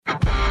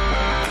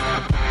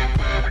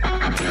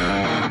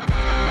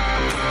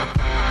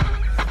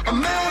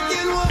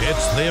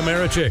It's the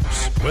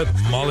Americhicks with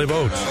Molly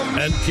Vogt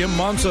and Kim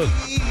Monson.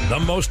 The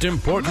most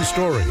important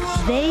stories.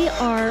 They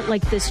are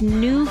like this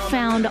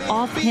newfound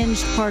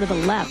off-hinged part of the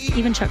left.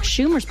 Even Chuck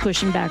Schumer's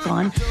pushing back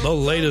on. The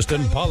latest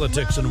in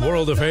politics and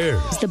world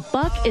affairs. The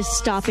buck is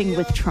stopping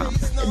with Trump.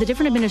 The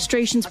different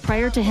administrations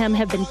prior to him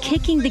have been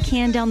kicking the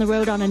can down the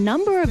road on a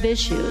number of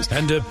issues.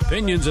 And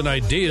opinions and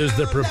ideas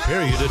that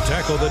prepare you to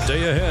tackle the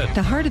day ahead.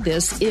 The heart of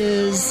this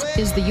is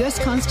the U.S.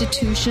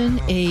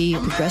 Constitution a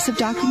progressive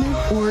document,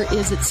 or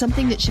is it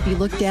something that should be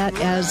looked at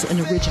as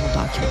an original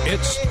document?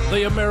 It's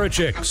the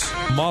Americhicks,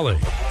 Molly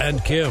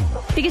and Kim.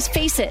 Because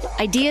face it,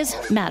 ideas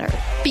matter.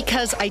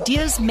 Because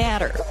ideas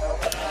matter.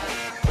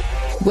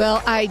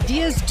 Well,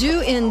 ideas do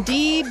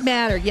indeed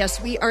matter.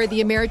 Yes, we are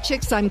the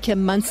Americhicks. I'm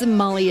Kim Monson.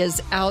 Molly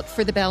is out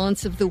for the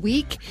balance of the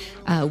week.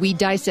 We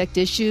dissect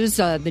issues,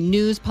 the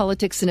news,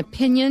 politics, and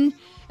opinion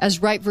as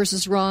right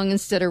versus wrong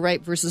instead of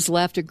right versus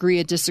left,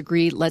 agree or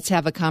disagree. Let's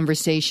have a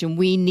conversation.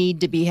 We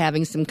need to be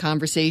having some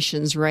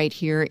conversations right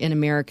here in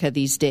America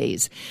these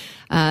days.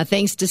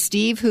 Thanks to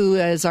Steve, who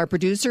is our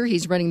producer.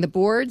 He's running the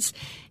boards.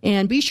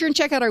 And be sure and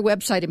check out our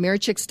website,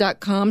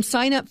 Americhicks.com.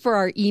 Sign up for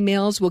our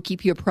emails. We'll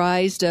keep you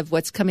apprised of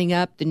what's coming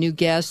up, the new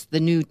guests, the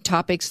new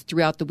topics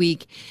throughout the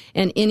week,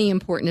 and any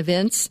important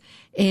events.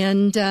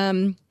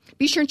 And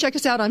be sure and check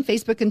us out on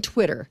Facebook and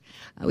Twitter.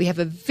 We have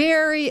a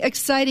very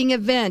exciting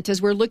event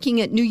as we're looking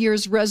at New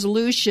Year's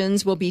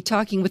resolutions. We'll be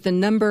talking with a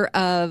number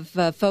of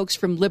folks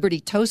from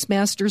Liberty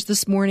Toastmasters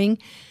this morning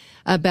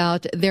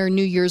about their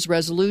New Year's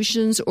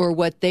resolutions or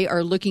what they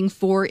are looking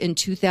for in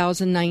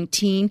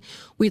 2019.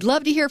 We'd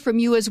love to hear from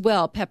you as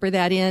well. Pepper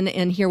that in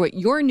and hear what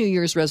your New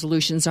Year's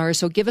resolutions are.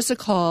 So give us a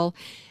call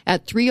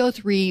at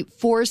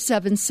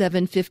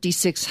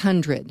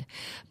 303-477-5600.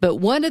 But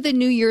one of the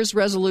New Year's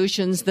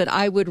resolutions that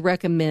I would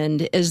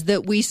recommend is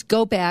that we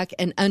go back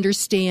and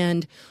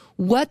understand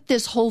what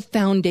this wole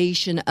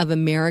foundation of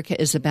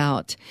America is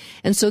about.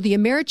 And so the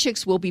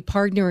Americhicks will be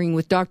partnering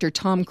with Dr.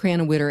 Tom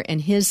Krannawitter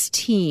and his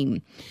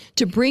team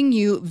to bring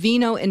you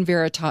Vino and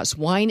Veritas,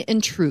 Wine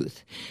and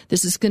Truth.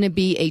 This is going to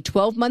be a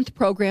 12-month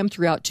program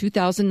throughout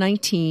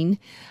 2019,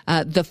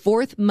 the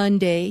fourth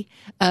Monday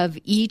of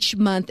each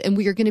month, and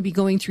we are going to be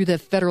going through the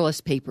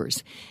Federalist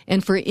Papers.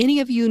 And for any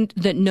of you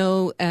that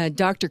know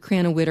Dr.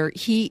 Krannawitter,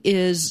 he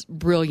is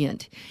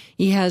brilliant.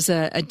 He has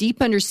a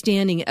deep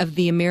understanding of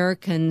the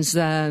Americans,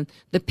 the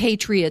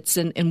patriots,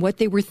 and what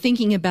they were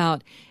thinking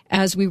about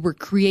as we were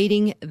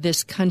creating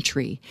this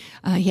country.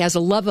 He has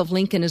a love of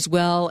Lincoln as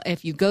well.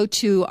 If you go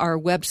to our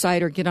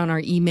website or get on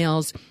our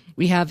emails,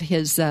 we have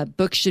his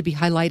book should be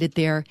highlighted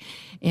there.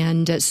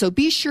 And so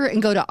be sure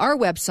and go to our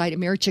website,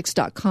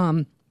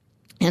 Americhicks.com,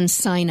 and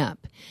sign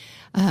up.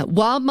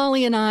 While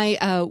Molly and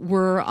I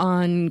were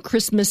on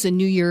Christmas and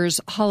New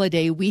Year's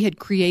holiday, we had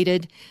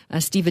created,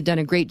 Steve had done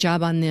a great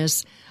job on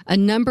this, a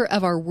number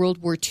of our World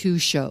War II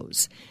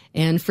shows.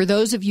 And for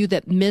those of you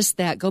that missed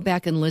that, go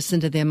back and listen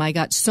to them. I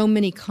got so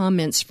many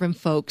comments from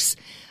folks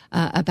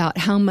about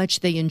how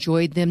much they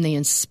enjoyed them. They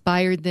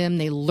inspired them.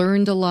 They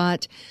learned a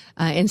lot.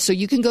 And so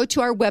you can go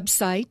to our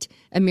website,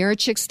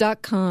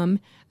 Americhicks.com.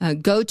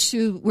 Go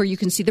to where you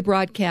can see the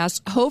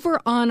broadcast.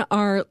 Hover on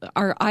our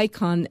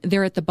icon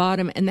there at the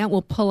bottom, and that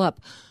will pull up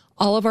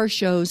all of our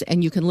shows,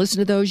 and you can listen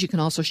to those. You can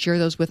also share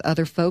those with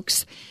other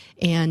folks,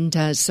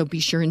 and so be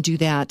sure and do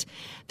that.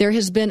 There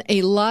has been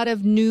a lot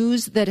of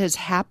news that has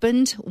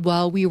happened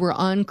while we were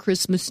on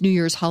Christmas, New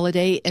Year's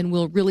holiday, and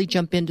we'll really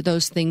jump into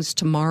those things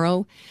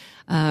tomorrow.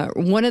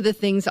 One of the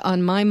things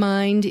on my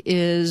mind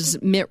is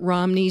Mitt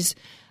Romney's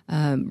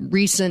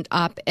recent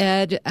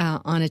op-ed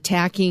on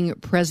attacking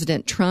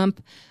President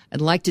Trump. I'd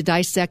like to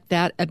dissect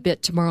that a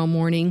bit tomorrow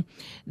morning.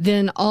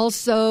 Then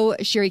also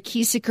Sherry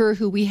Kiesecker,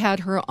 who we had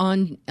her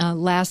on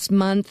last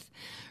month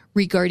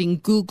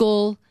regarding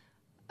Google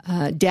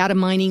data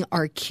mining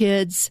our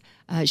kids.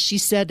 She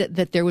said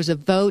that there was a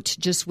vote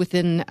just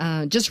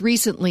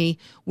recently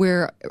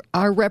where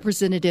our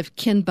representative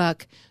Ken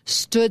Buck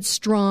stood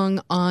strong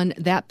on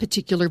that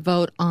particular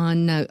vote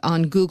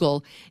on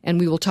Google, and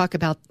we will talk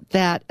about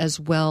that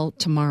as well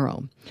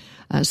tomorrow.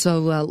 So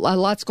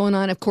lots going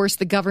on. Of course,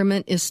 the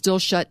government is still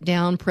shut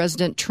down.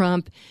 President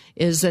Trump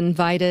is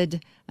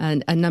invited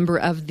a number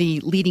of the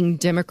leading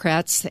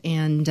Democrats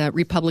and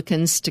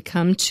Republicans to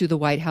come to the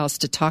White House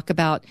to talk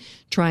about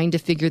trying to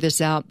figure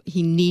this out.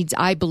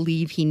 I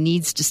believe he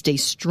needs to stay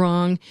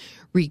strong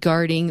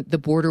regarding the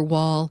border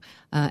wall.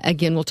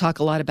 Again, we'll talk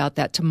a lot about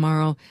that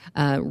tomorrow.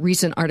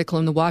 Recent article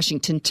in the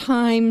Washington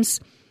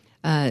Times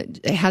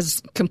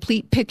has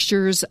complete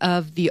pictures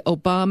of the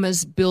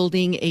Obamas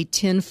building a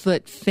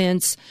 10-foot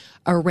fence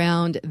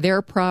around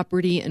their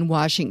property in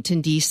Washington,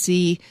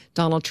 D.C.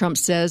 Donald Trump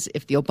says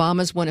if the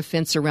Obamas want a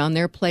fence around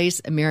their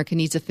place, America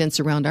needs a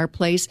fence around our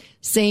place.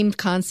 Same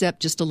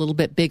concept, just a little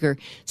bit bigger.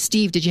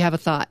 Steve, did you have a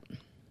thought?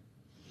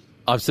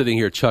 I'm sitting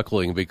here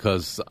chuckling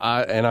because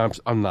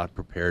I'm not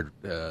prepared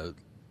to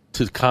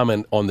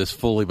comment on this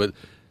fully, but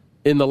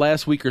in the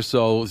last week or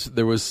so,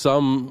 there was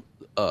some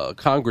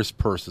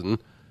congressperson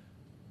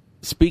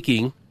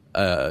speaking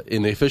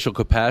in the official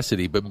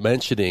capacity, but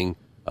mentioning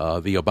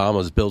the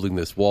Obamas building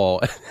this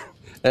wall.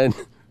 and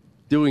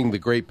doing the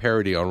great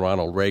parody on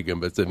Ronald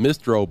Reagan, but it said,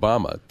 Mr.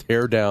 Obama,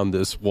 tear down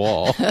this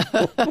wall.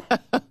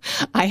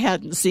 I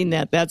hadn't seen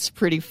that. That's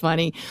pretty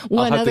funny.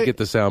 I'll have to get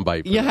the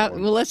soundbite.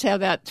 Well, let's have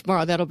that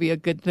tomorrow. That'll be a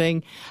good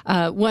thing.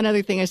 One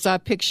other thing, I saw a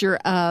picture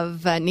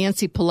of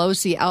Nancy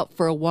Pelosi out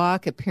for a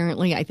walk,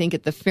 apparently, I think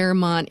at the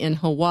Fairmont in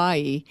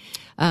Hawaii,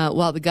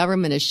 while the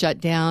government is shut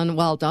down,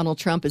 while Donald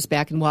Trump is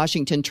back in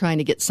Washington trying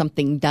to get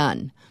something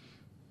done.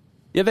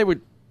 Yeah, they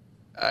would.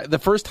 The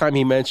first time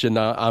he mentioned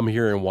I'm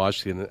here in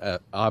Washington,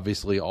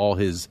 obviously all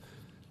his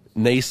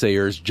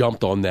naysayers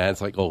jumped on that.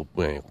 It's like, oh,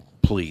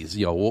 please,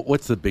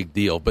 what's the big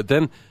deal? But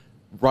then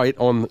right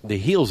on the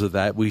heels of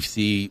that, we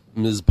see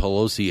Ms.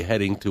 Pelosi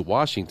heading to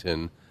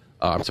Washington.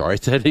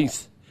 Heading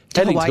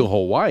to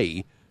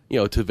Hawaii,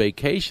 to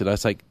vacation. I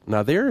was like,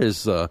 now there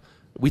is...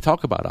 we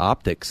talk about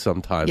optics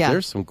sometimes. Yeah.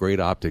 There's some great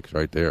optics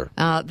right there.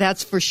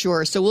 That's for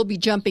sure. So we'll be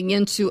jumping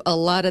into a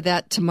lot of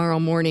that tomorrow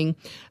morning.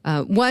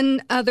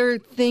 One other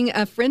thing,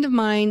 a friend of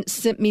mine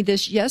sent me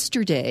this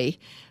yesterday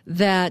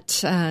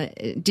that,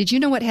 did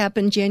you know what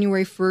happened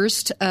January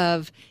 1st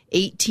of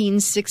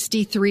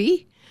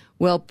 1863?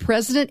 Well,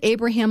 President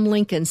Abraham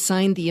Lincoln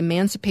signed the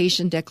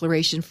Emancipation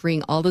Declaration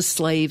freeing all the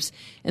slaves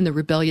in the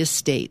rebellious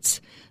states.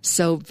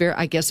 So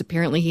I guess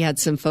apparently he had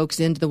some folks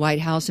into the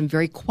White House, and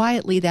very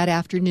quietly that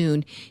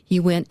afternoon he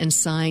went and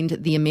signed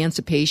the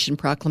Emancipation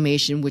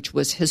Proclamation, which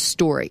was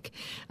historic.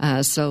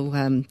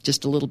 So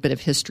just a little bit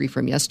of history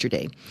from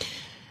yesterday.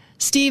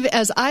 Steve,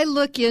 as I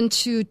look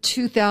into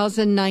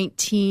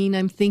 2019,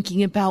 I'm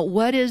thinking about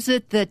what is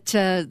it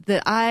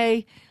that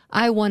I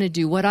want to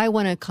do, what I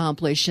want to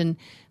accomplish. And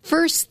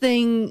first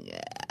thing,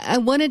 I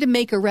wanted to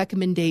make a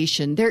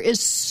recommendation. There is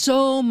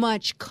so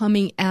much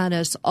coming at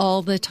us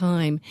all the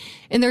time,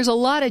 and there's a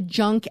lot of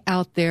junk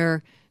out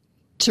there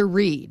to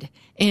read.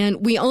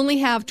 And we only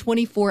have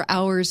 24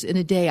 hours in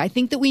a day. I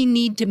think that we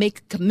need to make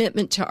a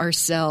commitment to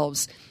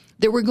ourselves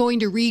that we're going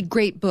to read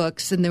great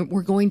books and that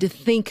we're going to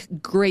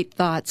think great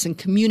thoughts and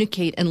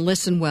communicate and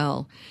listen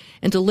well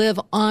and to live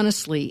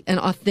honestly and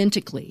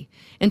authentically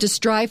and to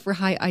strive for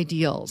high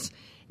ideals.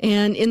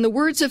 And in the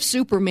words of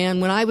Superman,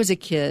 when I was a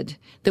kid,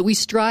 that we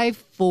strive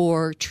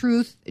for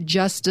truth,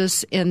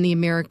 justice, and the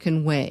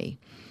American way.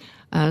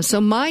 So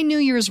my New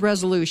Year's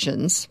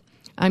resolutions,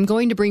 I'm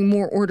going to bring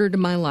more order to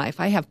my life.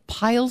 I have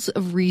piles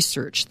of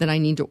research that I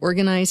need to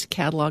organize,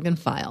 catalog, and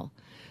file.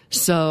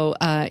 So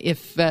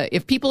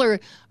if people are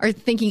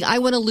thinking, I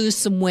want to lose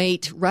some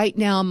weight, right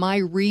now my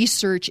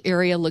research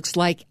area looks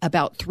like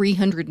about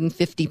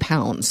 350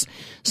 pounds.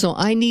 So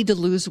I need to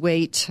lose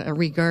weight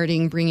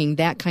regarding bringing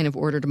that kind of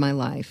order to my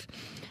life.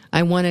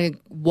 I want to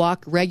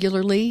walk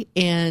regularly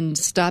and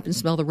stop and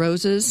smell the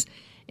roses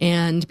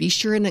and be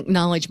sure and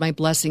acknowledge my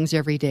blessings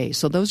every day.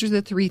 So those are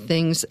the three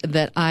things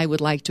that I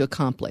would like to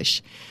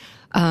accomplish.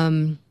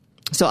 So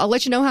I'll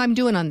let you know how I'm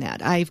doing on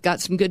that. I've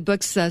got some good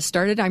books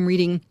started. I'm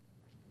reading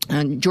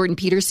Jordan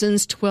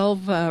Peterson's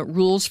 12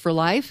 Rules for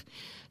Life.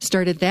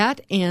 Started that,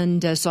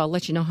 and so I'll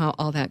let you know how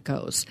all that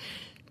goes.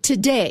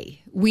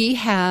 Today, we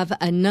have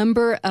a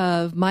number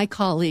of my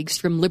colleagues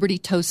from Liberty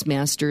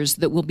Toastmasters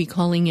that will be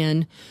calling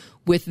in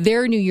with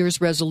their New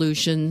Year's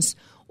resolutions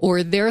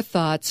or their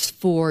thoughts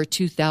for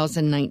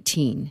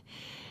 2019.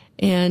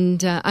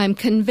 And I'm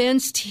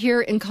convinced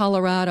here in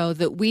Colorado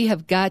that we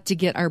have got to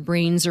get our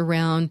brains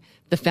around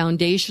the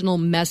foundational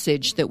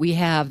message that we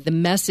have, the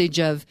message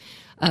of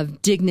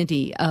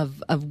dignity,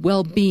 of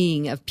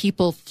well-being, of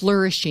people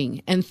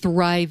flourishing and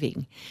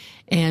thriving.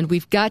 And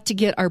we've got to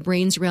get our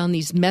brains around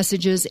these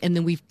messages, and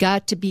then we've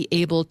got to be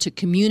able to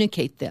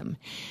communicate them.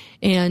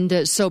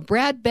 And so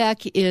Brad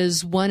Beck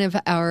is one of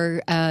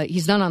our,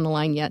 he's not on the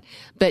line yet,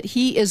 but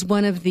he is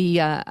one of the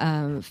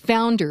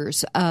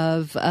founders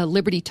of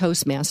Liberty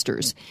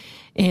Toastmasters.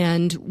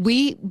 And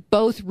we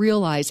both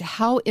realize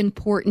how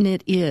important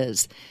it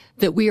is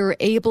that we are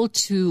able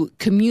to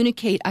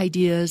communicate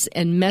ideas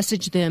and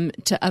message them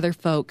to other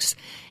folks.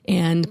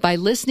 And by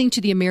listening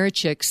to the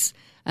Americhicks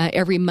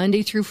every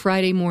Monday through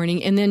Friday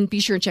morning, and then be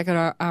sure to check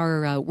out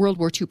our World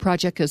War II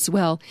project as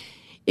well,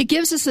 it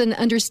gives us an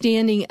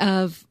understanding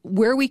of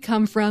where we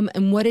come from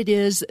and what it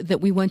is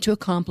that we want to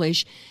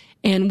accomplish.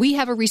 And we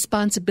have a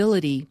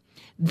responsibility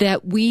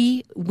that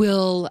we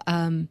will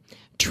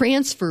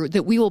transfer,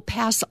 that we will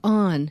pass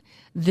on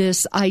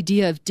this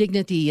idea of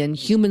dignity and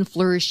human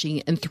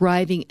flourishing and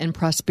thriving and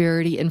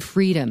prosperity and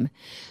freedom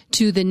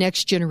to the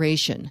next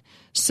generation.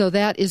 So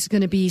that is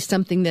going to be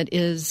something that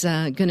is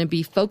going to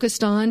be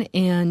focused on.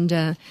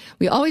 And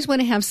we always want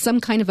to have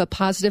some kind of a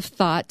positive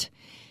thought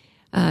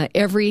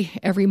every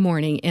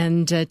morning.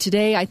 And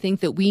today I think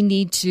that we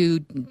need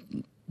to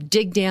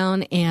dig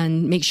down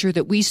and make sure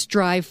that we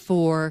strive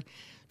for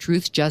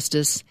truth,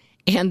 justice,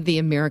 and the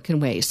American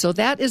way. So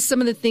that is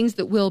some of the things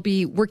that we'll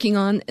be working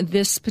on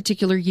this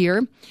particular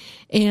year.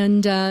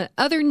 And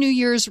other New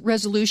Year's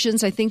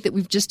resolutions, I think that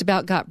we've just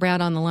about got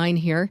Brad on the line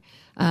here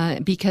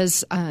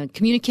because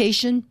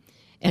communication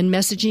and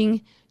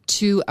messaging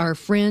to our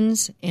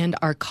friends and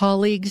our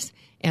colleagues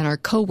and our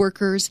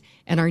coworkers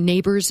and our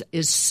neighbors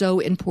is so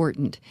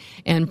important.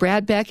 And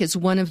Brad Beck is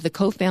one of the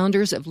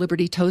co-founders of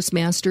Liberty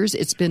Toastmasters.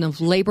 It's been a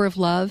labor of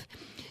love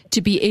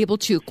to be able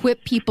to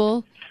equip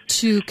people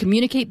to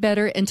communicate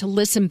better and to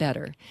listen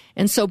better.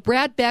 And so,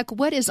 Brad Beck,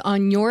 what is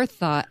on your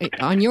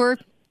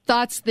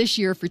thoughts this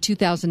year for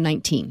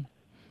 2019?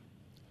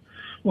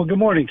 Well, good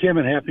morning, Kim,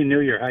 and Happy New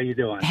Year. How you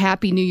doing?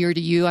 Happy New Year to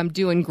you. I'm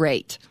doing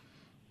great.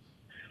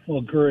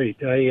 Well, great.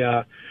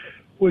 I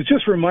was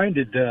just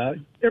reminded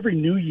every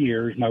New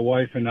Year's, my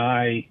wife and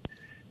I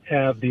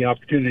have the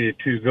opportunity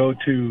to go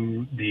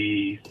to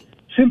the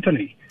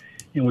symphony.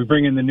 And we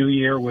bring in the new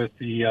year with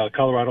the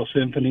Colorado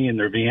Symphony and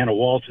their Vienna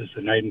Waltzes,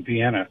 the night in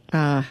Vienna.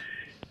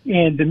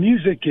 And the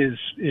music is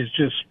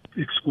just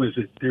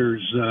exquisite.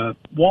 There's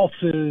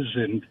waltzes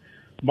and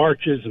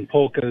marches and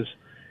polkas,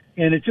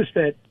 and it's just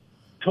that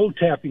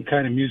toe-tapping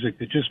kind of music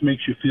that just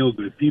makes you feel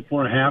good. People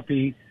are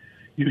happy.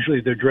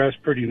 Usually they're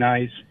dressed pretty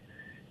nice,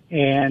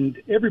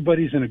 and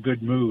everybody's in a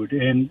good mood.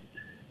 And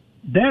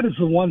that is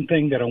the one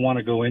thing that I want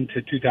to go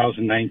into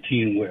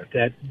 2019 with,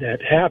 that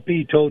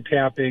happy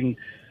toe-tapping,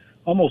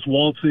 almost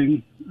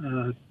waltzing,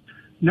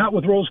 not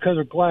with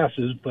rose-colored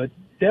glasses, but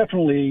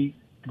definitely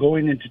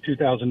going into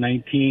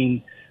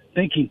 2019,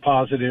 thinking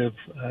positive,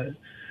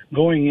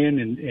 going in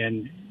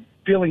and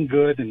feeling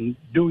good and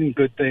doing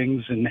good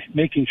things and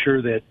making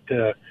sure that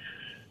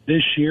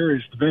this year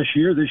is the best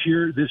year.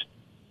 This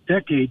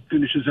decade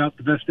finishes out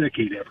the best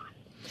decade ever.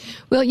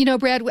 Well, you know,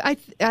 Brad,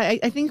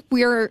 I think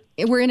we're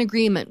in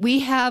agreement. We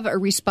have a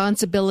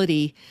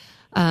responsibility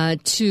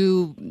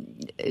to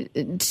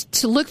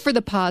look for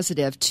the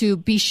positive, to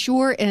be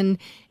sure and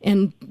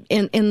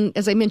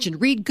as I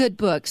mentioned, read good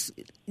books,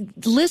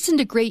 listen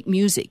to great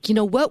music. You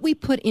know, what we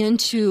put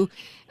into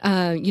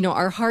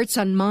our hearts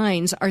and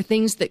minds are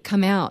things that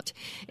come out.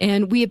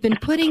 And we have been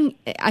putting,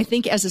 I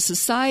think, as a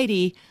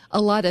society,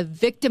 a lot of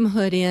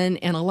victimhood in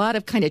and a lot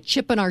of kind of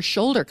chip on our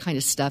shoulder kind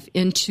of stuff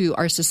into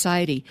our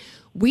society.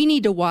 We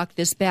need to walk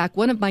this back.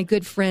 One of my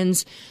good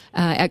friends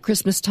at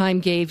Christmas time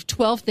gave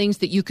 12 things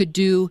that you could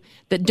do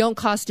that don't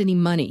cost any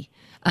money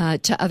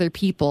to other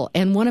people.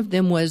 And one of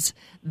them was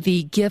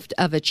the gift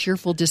of a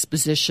cheerful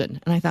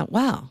disposition. And I thought,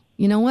 wow,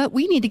 you know what?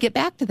 We need to get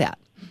back to that.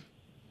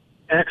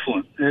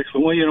 Excellent.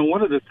 Well, you know,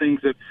 one of the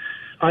things that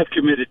I've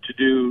committed to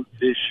do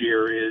this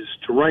year is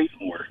to write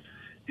more.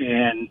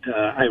 And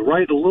I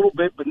write a little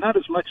bit, but not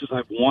as much as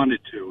I've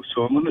wanted to.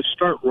 So I'm going to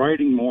start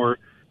writing more.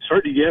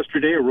 Started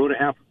yesterday. I wrote a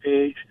half a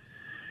page.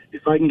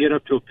 If I can get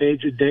up to a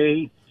page a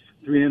day,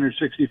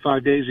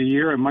 365 days a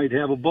year, I might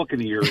have a book in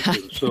a year or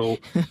two. So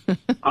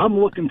I'm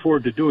looking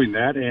forward to doing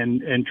that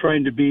and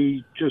trying to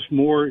be just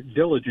more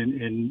diligent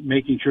in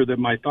making sure that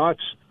my thoughts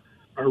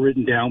are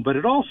written down. But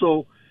it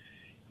also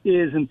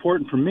is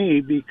important for me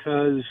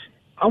because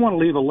I want to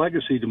leave a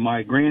legacy to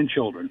my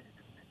grandchildren.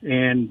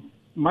 And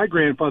my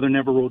grandfather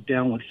never wrote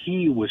down what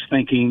he was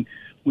thinking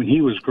when he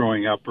was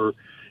growing up or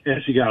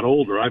as he got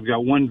older. I've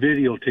got one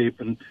videotape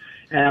and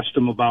asked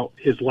him about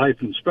his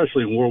life, and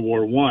especially in World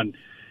War I.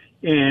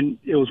 And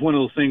it was one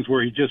of those things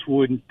where he just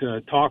wouldn't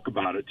talk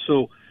about it.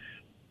 So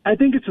I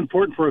think it's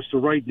important for us to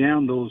write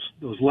down those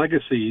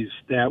legacies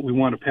that we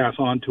want to pass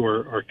on to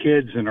our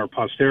kids and our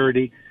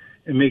posterity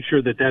and make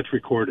sure that that's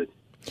recorded.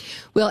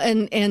 Well,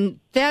 and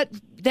that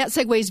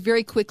segues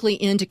very quickly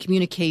into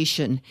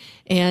communication.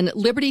 And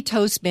Liberty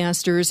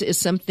Toastmasters is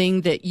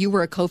something that you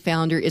were a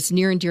co-founder. It's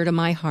near and dear to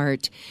my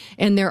heart.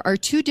 And there are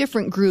two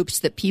different groups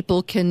that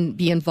people can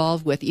be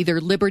involved with, either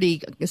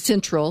Liberty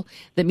Central,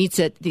 that meets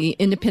at the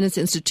Independence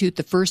Institute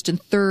the first and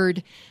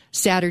third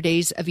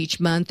Saturdays of each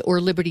month,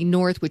 or Liberty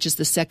North, which is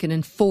the second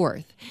and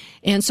fourth.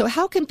 And so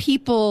how can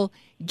people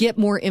get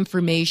more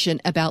information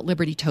about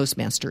Liberty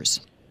Toastmasters?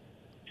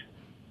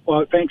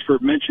 Well, thanks for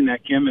mentioning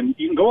that, Kim. And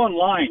you can go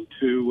online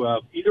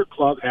to either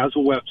club has a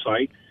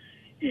website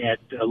at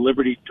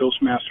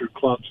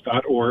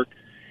libertytoastmasterclubs.org,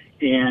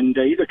 and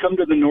either come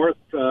to the north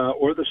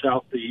or the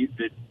south. The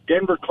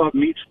Denver club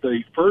meets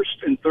the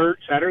first and third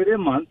Saturday of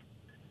the month,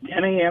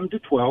 10 a.m. to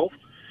 12.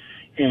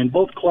 And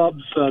both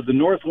clubs, the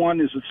north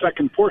one is the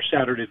second, fourth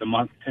Saturday of the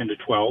month, 10 to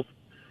 12.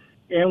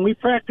 And we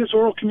practice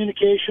oral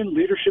communication,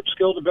 leadership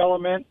skill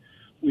development.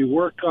 We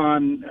work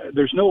on,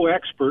 there's no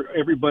expert.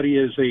 Everybody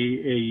is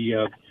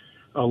a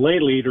lay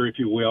leader, if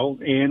you will.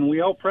 And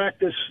we all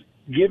practice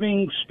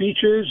giving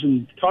speeches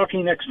and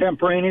talking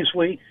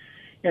extemporaneously.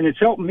 And it's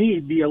helped me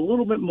be a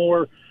little bit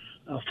more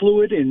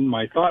fluid in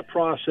my thought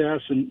process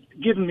and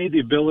given me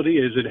the ability,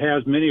 as it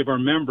has many of our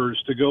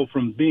members, to go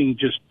from being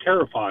just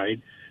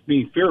terrified,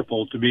 being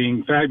fearful, to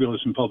being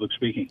fabulous in public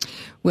speaking.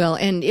 Well,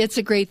 and it's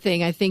a great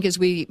thing. I think as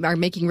we are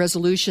making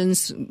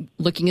resolutions,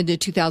 looking into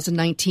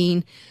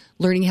 2019,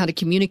 learning how to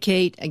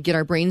communicate and get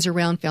our brains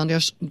around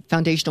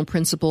foundational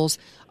principles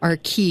are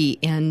key,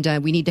 and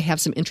we need to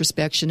have some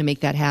introspection to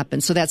make that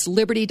happen. So that's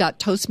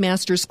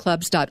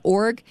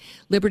liberty.toastmastersclubs.org,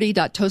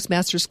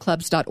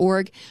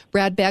 liberty.toastmastersclubs.org.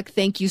 Brad Beck,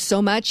 thank you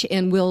so much,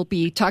 and we'll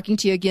be talking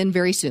to you again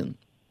very soon.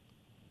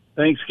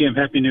 Thanks, Kim.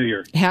 Happy New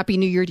Year. Happy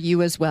New Year to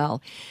you as well.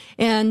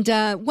 And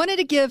wanted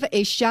to give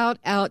a shout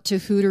out to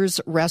Hooters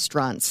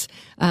Restaurants.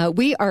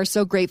 We are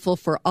so grateful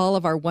for all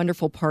of our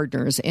wonderful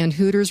partners, and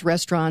Hooters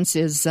Restaurants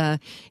is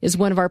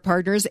one of our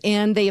partners,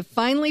 and they have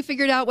finally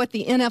figured out what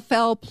the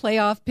NFL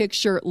playoff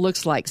picture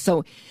looks like.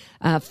 So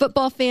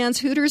football fans,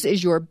 Hooters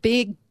is your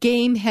big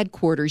game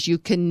headquarters. You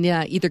can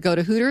either go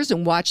to Hooters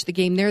and watch the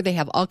game there. They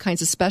have all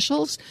kinds of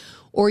specials.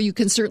 Or you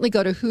can certainly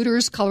go to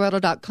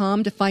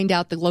HootersColorado.com to find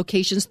out the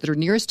locations that are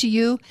nearest to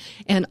you.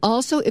 And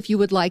also, if you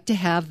would like to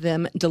have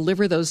them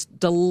deliver those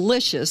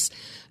delicious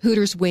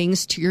Hooters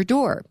wings to your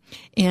door.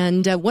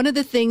 And one of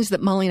the things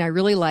that Molly and I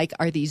really like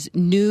are these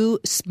new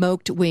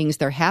smoked wings.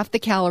 They're half the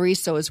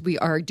calories. So as we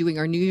are doing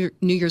our New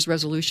Year's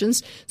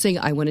resolutions, saying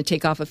I want to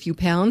take off a few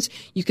pounds,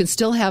 you can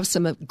still have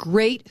some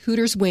great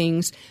Hooters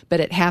wings,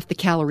 but at half the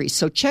calories.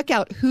 So check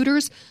out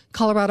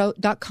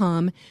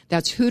HootersColorado.com.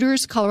 That's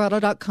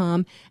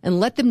HootersColorado.com,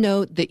 and let them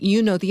know that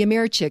you know the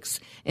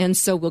AmeriChicks. And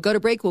so we'll go to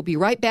break. We'll be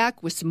right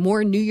back with some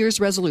more New Year's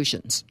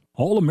resolutions.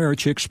 All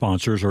AmeriChicks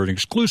sponsors are an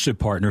exclusive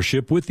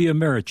partnership with the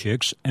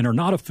AmeriChicks and are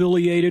not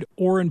affiliated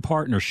or in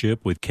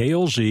partnership with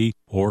KLZ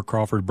or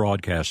Crawford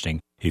Broadcasting.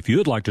 If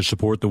you'd like to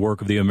support the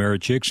work of the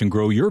AmeriChicks and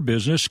grow your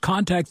business,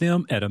 contact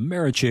them at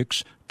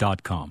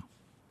AmeriChicks.com.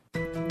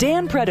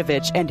 Dan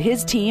Predovich and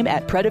his team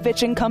at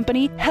Predovich &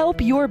 Company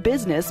help your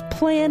business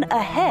plan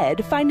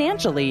ahead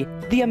financially.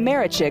 The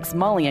AmeriChicks,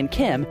 Molly and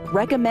Kim,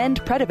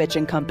 recommend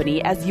Predovich &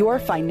 Company as your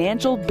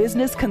financial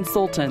business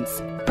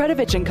consultants.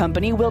 Predovich &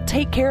 Company will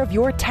take care of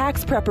your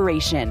tax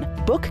preparation,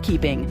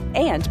 bookkeeping,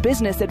 and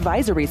business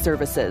advisory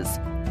services.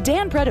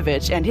 Dan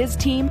Predovich and his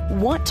team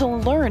want to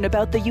learn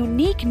about the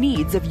unique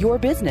needs of your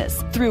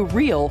business through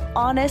real,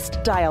 honest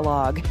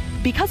dialogue.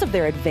 Because of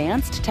their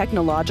advanced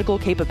technological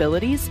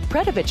capabilities,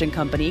 Predovich &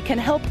 Company can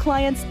help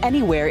clients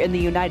anywhere in the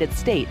United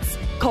States.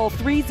 Call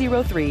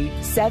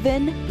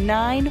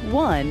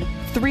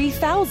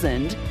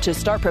 303-791-3000 to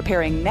start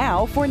preparing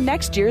now for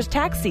next year's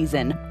tax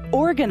season.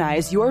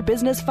 Organize your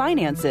business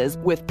finances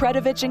with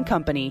Predovich &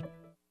 Company.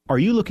 Are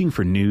you looking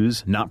for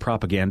news, not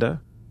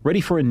propaganda? Ready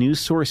for a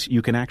news source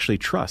you can actually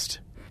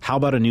trust? How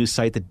about a news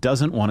site that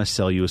doesn't want to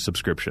sell you a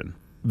subscription?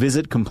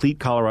 Visit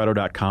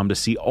CompleteColorado.com to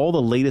see all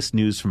the latest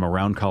news from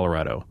around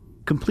Colorado.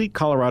 Complete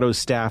Colorado's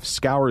staff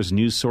scours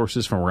news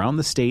sources from around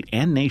the state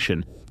and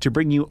nation to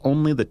bring you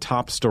only the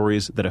top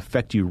stories that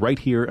affect you right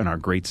here in our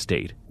great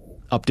state.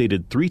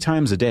 Updated 3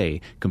 times a day,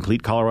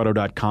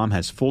 CompleteColorado.com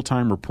has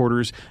full-time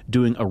reporters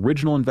doing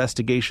original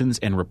investigations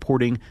and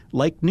reporting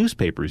like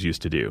newspapers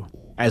used to do,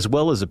 as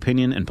well as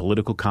opinion and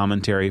political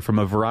commentary from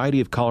a variety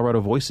of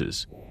Colorado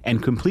voices.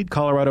 And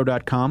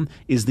CompleteColorado.com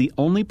is the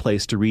only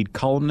place to read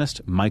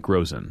columnist Mike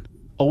Rosen.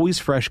 Always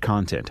fresh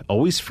content,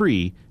 always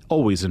free,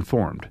 always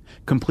informed.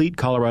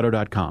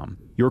 CompleteColorado.com,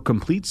 your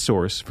complete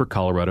source for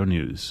Colorado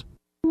news.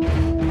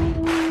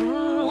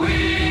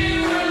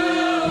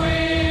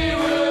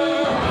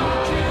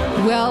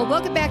 Well,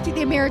 welcome back to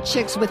the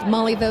AmeriChicks with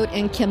Molly Vogt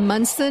and Kim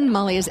Munson.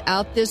 Molly is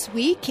out this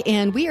week,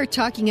 and we are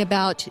talking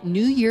about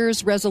New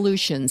Year's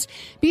resolutions.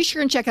 Be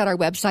sure and check out our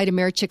website,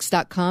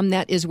 AmeriChicks.com.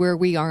 That is where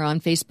we are on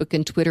Facebook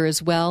and Twitter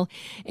as well.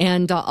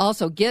 And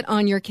also get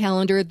on your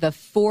calendar the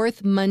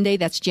 4th Monday,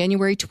 that's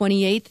January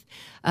 28th.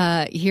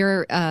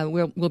 Here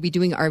we'll be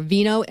doing our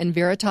Vino and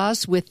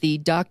Veritas with the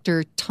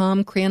Dr.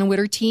 Tom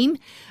Cranwitter team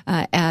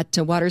at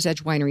Water's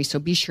Edge Winery. So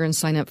be sure and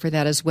sign up for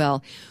that as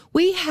well.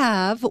 We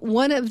have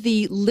one of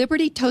the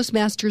Liberty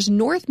Toastmasters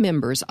North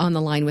members on the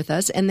line with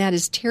us, and that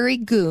is Terry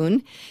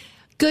Goon.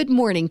 Good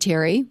morning,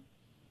 Terry.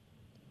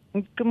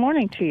 Good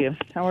morning to you.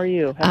 How are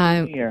you?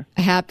 Happy New Year.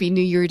 Happy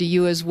New Year to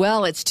you as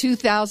well. It's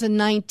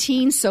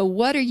 2019. So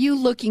what are you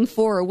looking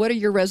for, or what are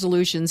your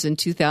resolutions in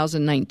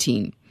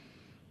 2019?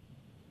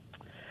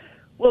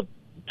 Well,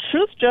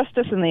 truth,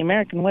 justice, and the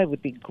American way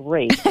would be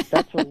great.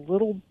 That's a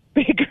little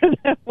bigger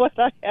than what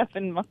I have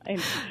in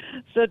mind.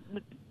 So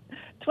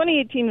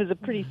 2018 was a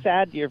pretty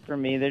sad year for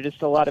me. There are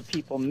just a lot of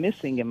people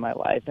missing in my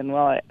life. And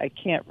while I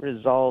can't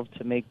resolve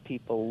to make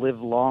people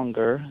live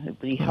longer,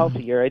 be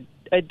healthier,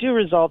 I do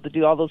resolve to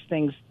do all those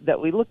things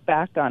that we look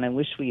back on and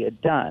wish we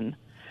had done.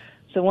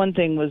 So one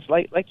thing was,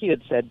 like you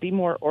had said, be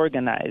more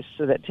organized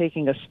so that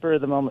taking a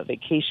spur-of-the-moment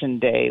vacation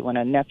day when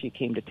a nephew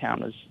came to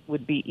town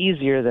would be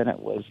easier than it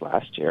was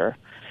last year.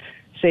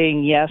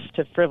 Saying yes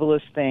to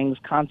frivolous things,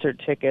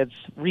 concert tickets,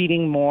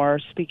 reading more,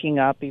 speaking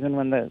up even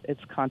when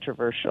it's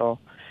controversial.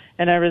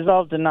 And I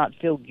resolved to not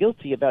feel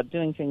guilty about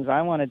doing things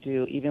I want to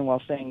do even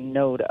while saying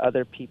no to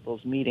other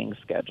people's meeting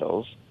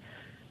schedules.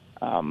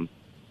 I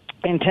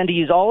intend to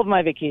use all of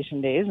my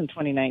vacation days in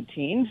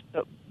 2019,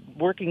 but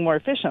working more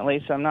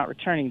efficiently, so I'm not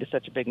returning to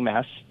such a big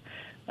mess.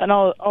 And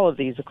all of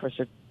these, of course,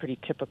 are pretty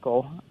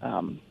typical.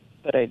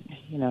 But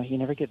you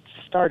never get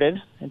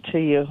started until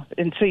you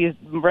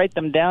write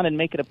them down and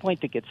make it a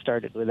point to get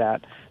started with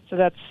that. So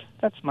that's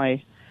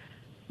my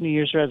New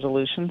Year's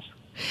resolutions.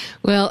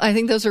 Well, I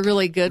think those are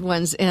really good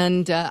ones.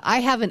 And I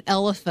have an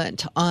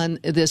elephant on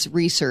this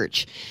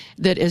research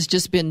that has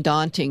just been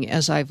daunting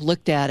as I've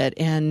looked at it.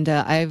 And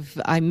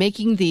I'm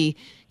making the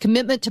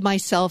commitment to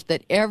myself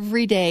that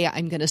every day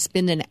I'm going to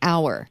spend an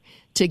hour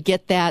to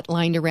get that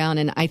lined around.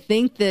 And I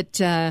think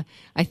that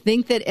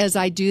as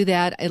I do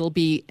that,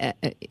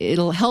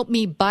 it'll help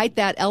me bite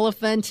that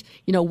elephant,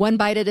 one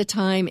bite at a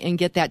time, and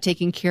get that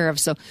taken care of.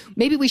 So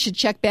maybe we should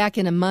check back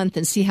in a month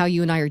and see how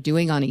you and I are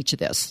doing on each of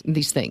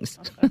these things.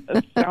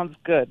 That sounds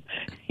good.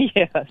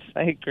 Yes,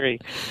 I agree.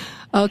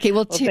 Okay,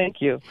 well, thank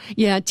you.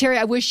 Yeah, Terry,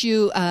 I wish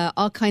you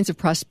all kinds of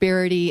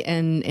prosperity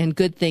and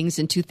good things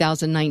in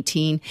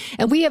 2019.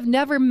 And we have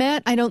never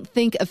met, I don't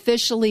think,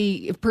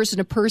 officially person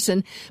to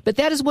person, but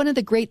that is one of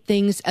the great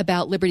things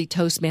about Liberty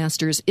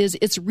Toastmasters is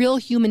it's real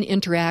human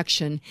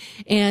interaction,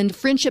 and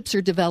friendships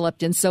are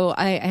developed. And so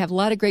I have a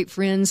lot of great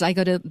friends. I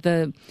go to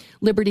the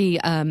Liberty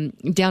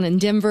down in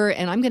Denver,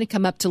 and I'm going to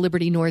come up to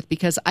Liberty North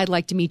because I'd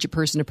like to meet you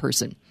person to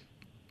person.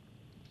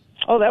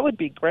 Oh, that would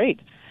be great.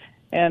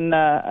 And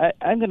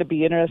I'm going to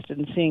be interested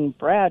in seeing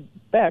Brad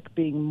Beck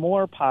being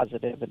more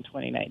positive in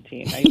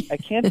 2019. I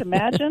can't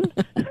imagine.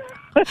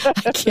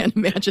 I can't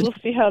imagine. We'll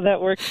see how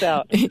that works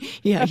out.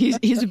 Yeah,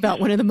 he's about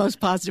one of the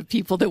most positive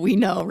people that we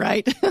know,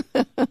 right?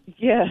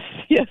 Yes,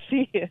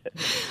 he is.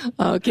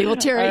 Okay, well,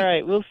 Terry. All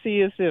right, we'll see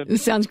you soon.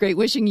 Sounds great.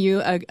 Wishing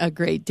you a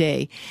great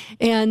day.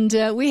 And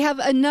we have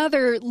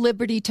another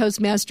Liberty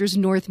Toastmasters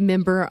North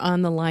member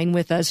on the line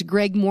with us,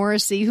 Greg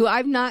Morrissey, who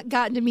I've not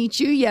gotten to meet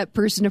you yet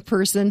person to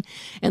person,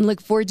 and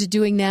look forward to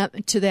doing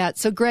that.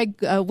 So, Greg,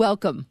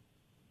 welcome.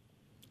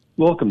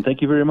 Welcome.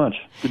 Thank you very much.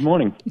 Good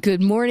morning.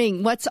 Good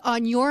morning. What's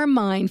on your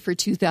mind for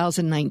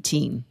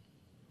 2019?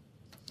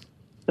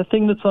 The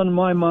thing that's on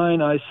my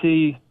mind, I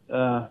see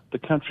the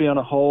country on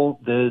a whole,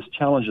 there's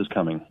challenges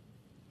coming.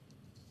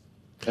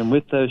 And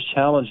with those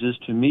challenges,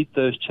 to meet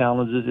those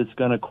challenges, it's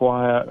going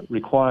to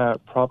require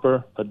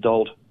proper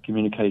adult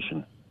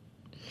communication.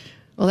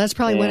 Well, that's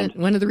probably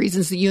one of the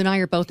reasons that you and I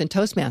are both in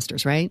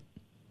Toastmasters, right?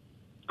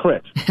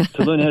 Correct.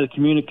 To learn how to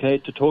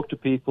communicate, to talk to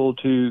people,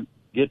 to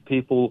get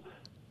people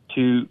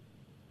to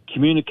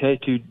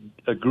communicate, to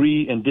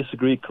agree and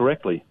disagree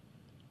correctly.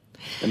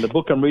 And the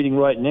book I'm reading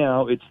right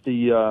now, it's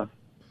the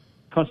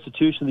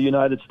Constitution of the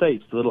United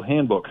States, the little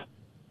handbook.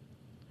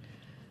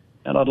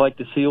 And I'd like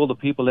to see all the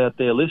people out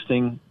there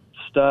listening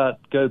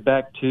go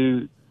back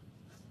to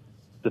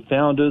the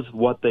founders,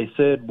 what they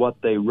said,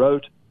 what they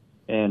wrote,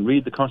 and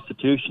read the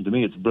Constitution. To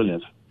me, it's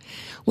brilliant.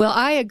 Well,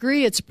 I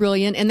agree it's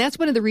brilliant, and that's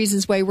one of the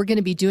reasons why we're going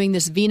to be doing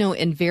this Vino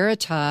in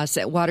Veritas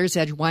at Water's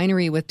Edge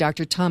Winery with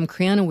Dr. Tom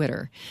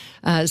Cranwitter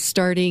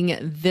starting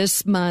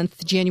this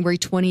month, January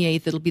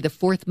 28th. It'll be the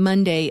fourth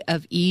Monday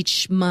of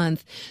each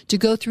month to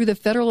go through the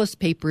Federalist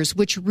Papers,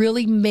 which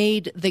really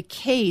made the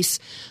case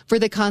for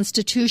the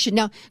Constitution.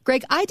 Now,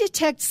 Greg, I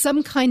detect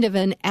some kind of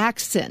an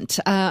accent.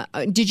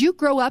 Did you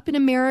grow up in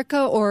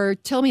America, or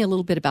tell me a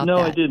little bit about that? No,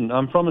 I didn't.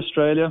 I'm from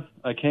Australia.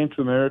 I came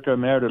to America. I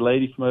married a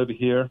lady from over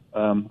here.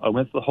 I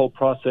went through the whole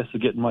process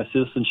of getting my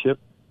citizenship,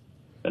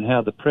 and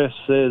how the press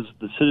says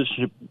the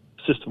citizenship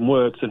system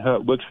works and how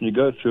it works when you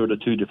go through it are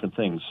two different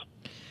things.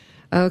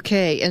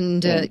 Okay,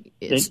 and then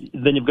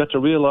you've got to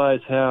realize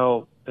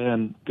how,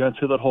 and going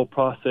through that whole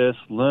process,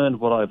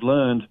 learned what I've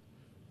learned.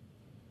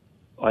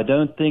 I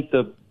don't think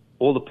that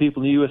all the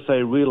people in the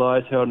USA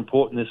realize how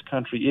important this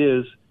country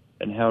is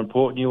and how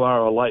important you are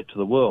a light to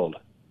the world.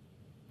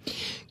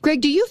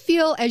 Greg, do you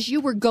feel as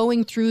you were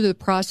going through the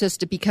process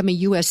to become a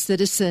U.S.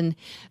 citizen,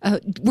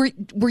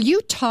 were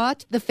you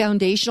taught the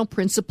foundational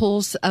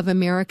principles of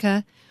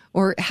America,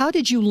 or how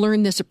did you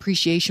learn this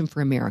appreciation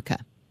for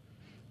America?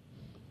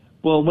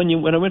 Well,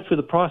 when I went through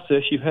the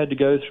process, you had to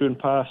go through and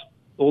pass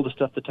all the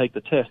stuff to take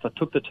the test. I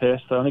took the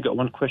test. I only got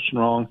one question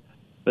wrong,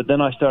 but then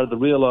I started to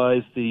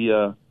realize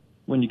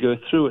when you go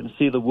through it and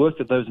see the work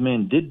that those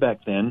men did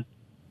back then,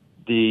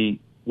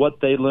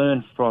 what they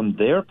learned from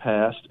their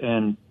past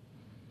and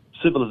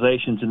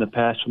civilizations in the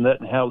past from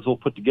that, and how it was all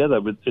put together.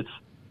 It's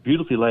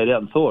beautifully laid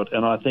out and thought,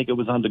 and I think it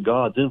was under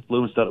God's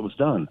influence that it was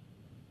done.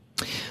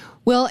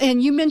 Well,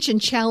 and you mentioned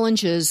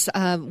challenges.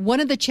 One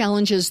of the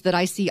challenges that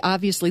I see,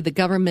 obviously, the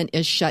government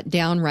is shut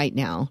down right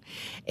now.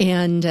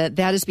 And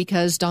that is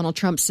because Donald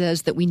Trump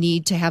says that we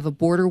need to have a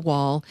border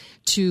wall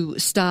to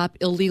stop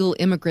illegal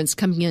immigrants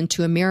coming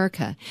into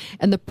America.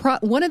 And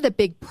one of the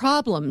big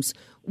problems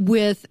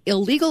with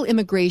illegal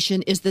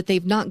immigration is that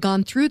they've not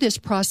gone through this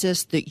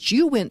process that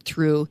you went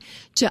through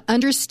to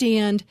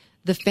understand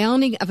the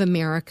founding of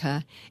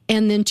America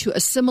and then to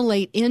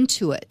assimilate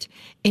into it.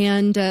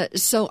 And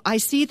so I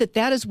see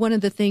that is one of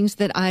the things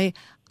that I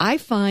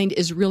find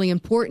is really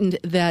important,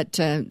 that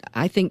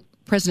I think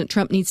President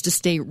Trump needs to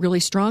stay really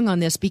strong on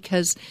this,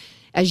 because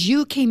as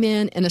you came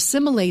in and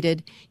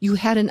assimilated, you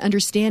had an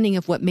understanding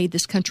of what made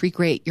this country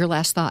great. Your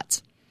last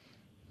thoughts?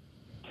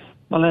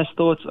 My last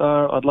thoughts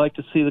are I'd like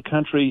to see the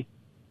country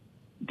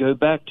go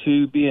back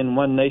to being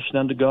one nation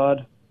under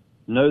God,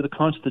 know the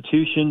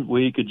Constitution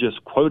where you could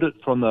just quote it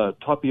from the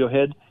top of your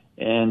head,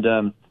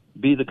 and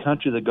be the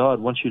country that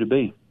God wants you to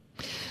be.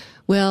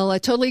 Well, I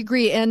totally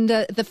agree. And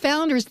the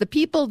founders, the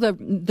people,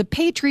 the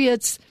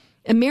patriots,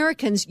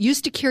 Americans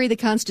used to carry the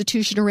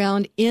Constitution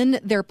around in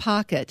their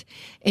pocket.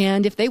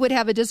 And if they would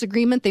have a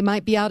disagreement, they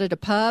might be out at a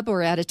pub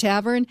or at a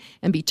tavern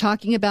and be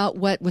talking about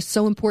what was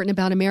so important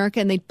about America.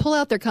 And they'd pull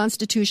out their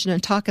Constitution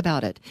and talk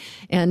about it.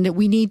 And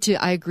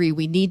I agree,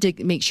 we need to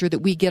make sure that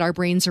we get our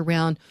brains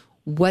around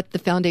what the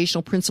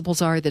foundational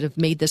principles are that have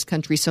made this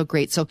country so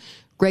great. So,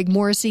 Greg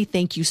Morrissey,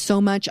 thank you so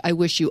much. I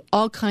wish you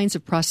all kinds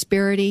of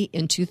prosperity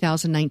in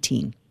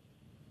 2019.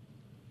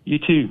 You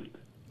too.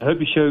 I hope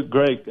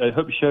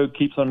your show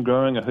keeps on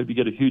growing. I hope you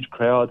get a huge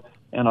crowd.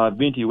 And I've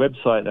been to your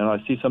website and I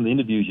see some of the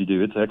interviews you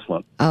do. It's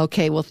excellent.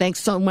 Okay, well, thanks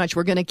so much.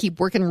 We're going to keep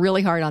working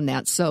really hard on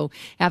that. So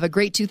have a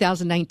great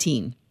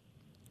 2019.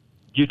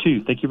 You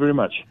too. Thank you very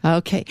much.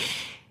 Okay.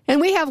 And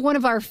we have one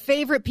of our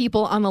favorite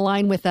people on the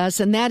line with us,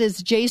 and that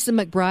is Jason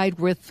McBride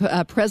with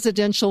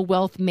Presidential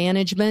Wealth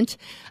Management.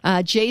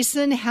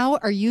 Jason, how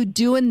are you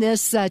doing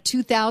this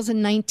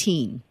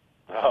 2019?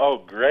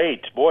 Oh,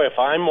 great. Boy, if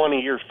I'm one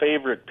of your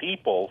favorite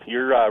people,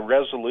 your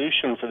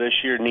resolution for this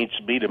year needs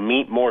to be to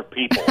meet more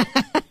people.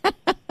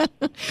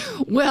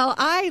 Well,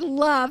 I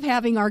love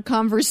having our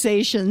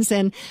conversations.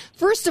 And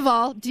first of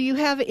all, do you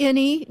have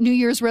any New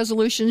Year's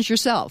resolutions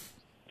yourself?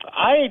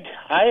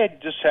 I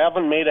just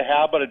haven't made a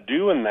habit of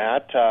doing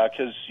that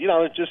because,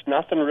 there's just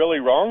nothing really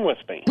wrong with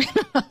me.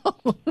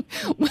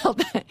 Well,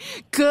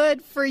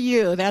 good for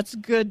you. That's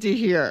good to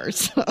hear.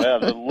 So. Yeah,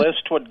 the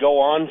list would go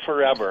on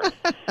forever.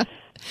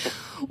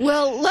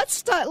 Well,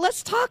 let's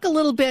talk a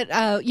little bit.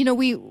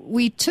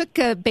 We took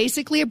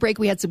basically a break.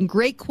 We had some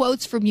great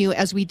quotes from you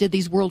as we did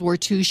these World War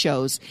II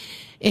shows.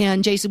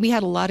 And, Jason, we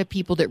had a lot of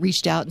people that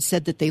reached out and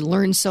said that they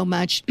learned so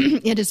much.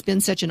 It has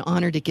been such an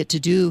honor to get to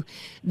do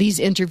these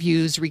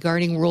interviews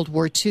regarding World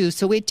War II.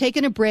 So we had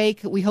taken a break.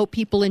 We hope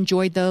people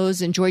enjoyed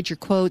those, enjoyed your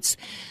quotes.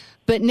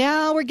 But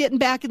now we're getting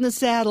back in the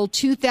saddle.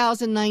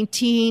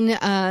 2019,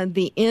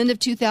 the end of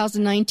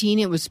 2019,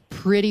 it was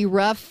pretty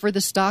rough for the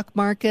stock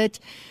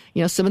market.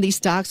 Some of these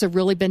stocks have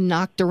really been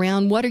knocked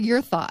around. What are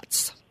your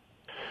thoughts?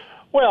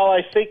 Well,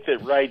 I think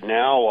that right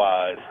now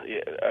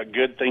a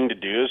good thing to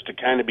do is to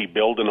kind of be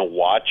building a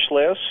watch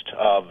list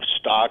of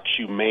stocks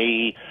you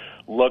may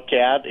look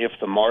at if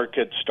the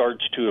market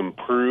starts to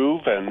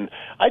improve. And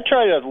I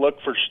try to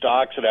look for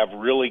stocks that have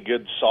really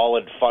good,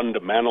 solid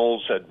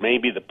fundamentals, that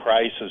maybe the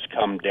price has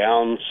come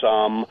down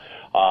some.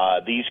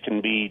 These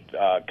can be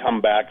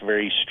come back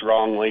very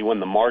strongly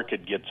when the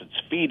market gets its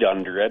feet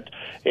under it.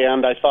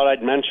 And I thought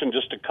I'd mention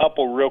just a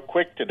couple real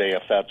quick today,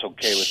 if that's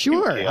okay with you.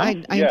 Sure.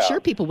 I'm sure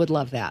people would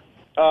love that.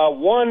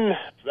 One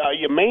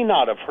you may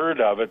not have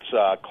heard of. It's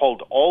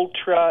called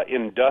Ultra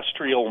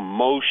Industrial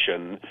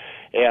Motion,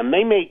 and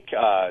they make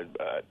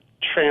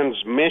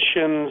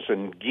transmissions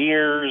and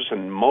gears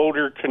and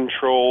motor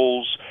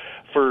controls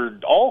for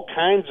all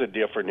kinds of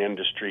different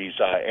industries,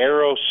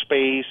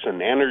 aerospace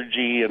and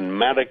energy and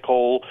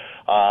medical.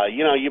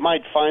 You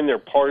might find their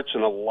parts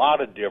in a lot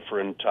of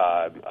different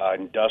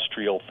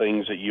industrial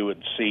things that you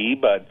would see,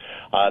 but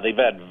they've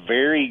had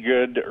very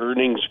good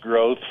earnings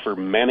growth for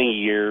many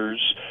years.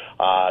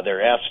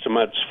 Their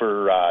estimates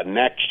for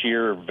next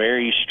year are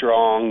very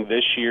strong.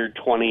 This year,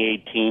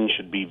 2018,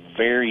 should be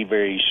very,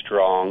 very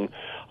strong.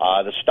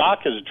 The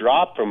stock has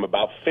dropped from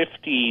about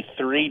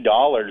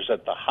 $53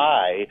 at the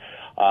high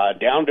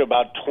down to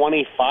about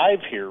 25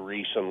 here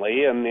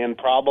recently, and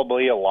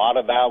probably a lot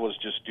of that was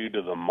just due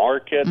to the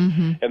market.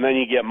 Mm-hmm. And then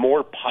you get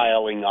more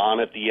piling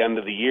on at the end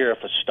of the year. If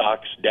a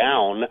stock's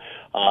down,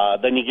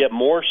 then you get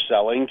more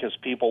selling because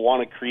people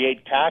want to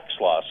create tax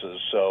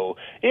losses. So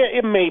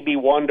it may be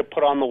one to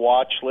put on the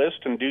watch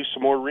list and do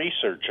some more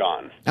research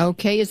on.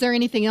 Okay. Is there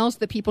anything else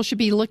that people should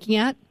be looking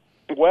at?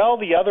 Well,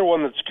 the other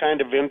one that's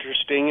kind of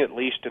interesting, at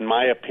least in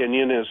my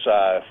opinion, is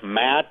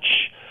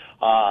Match.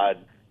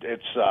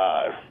 It's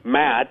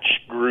Match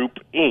Group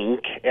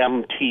Inc.,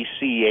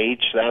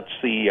 MTCH. That's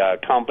the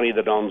company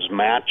that owns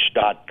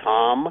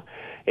Match.com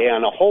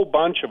and a whole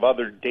bunch of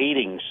other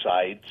dating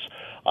sites.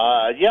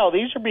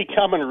 These are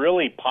becoming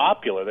really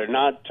popular. They're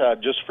not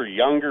just for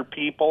younger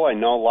people. I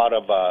know a lot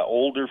of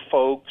older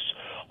folks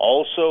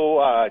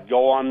also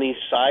go on these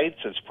sites.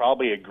 It's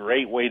probably a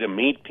great way to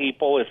meet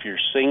people if you're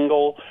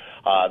single.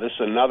 This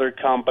is another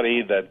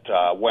company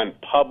that went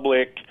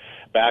public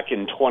back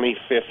in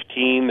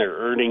 2015. Their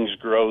earnings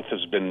growth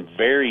has been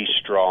very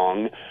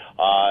strong.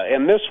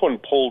 And this one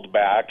pulled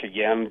back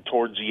again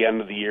towards the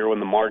end of the year when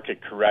the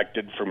market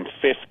corrected from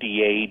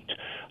 58.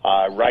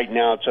 Right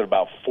now it's at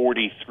about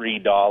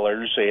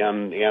 $43,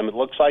 and it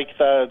looks like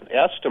the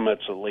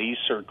estimates, at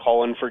least, are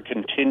calling for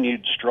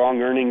continued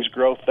strong earnings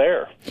growth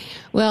there.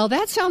 Well,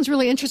 that sounds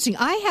really interesting.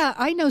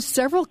 I know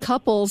several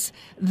couples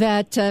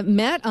that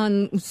met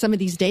on some of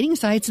these dating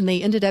sites, and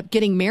they ended up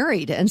getting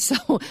married. And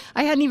so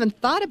I hadn't even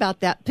thought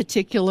about that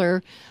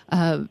particular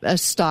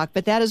stock,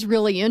 but that is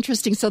really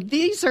interesting. So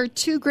these are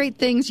two great right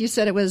things. You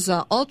said it was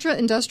Ultra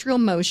Industrial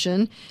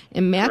Motion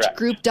and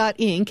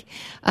Matchgroup.inc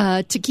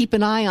to keep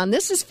an eye on.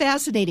 This is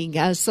fascinating.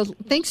 So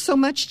thanks so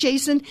much,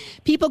 Jason.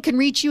 People can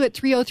reach you at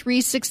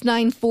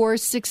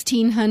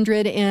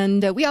 303-694-1600.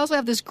 And we also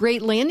have this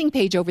great landing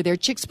page over there,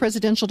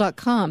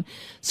 chickspresidential.com.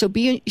 So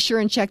be sure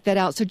and check that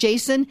out. So,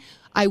 Jason,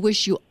 I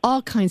wish you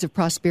all kinds of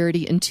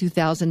prosperity in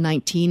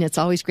 2019. It's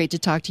always great to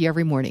talk to you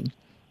every morning.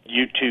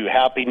 You too.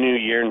 Happy New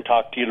Year, and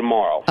talk to you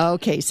tomorrow.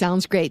 Okay,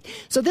 sounds great.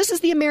 So this is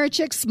the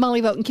Americhicks,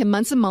 Molly Vogt and Kim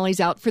Munson. Molly's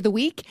out for the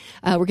week.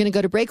 We're going to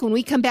go to break. When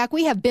we come back,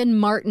 we have Ben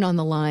Martin on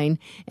the line,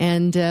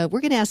 and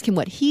we're going to ask him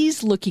what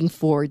he's looking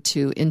forward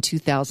to in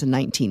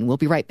 2019. We'll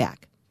be right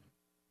back.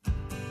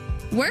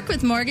 Work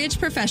with mortgage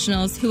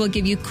professionals who will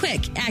give you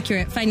quick,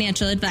 accurate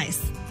financial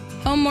advice.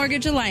 Home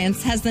Mortgage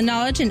Alliance has the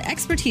knowledge and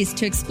expertise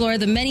to explore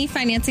the many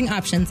financing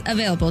options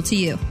available to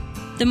you.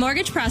 The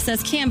mortgage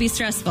process can be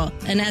stressful,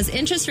 and as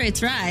interest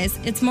rates rise,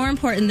 it's more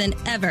important than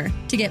ever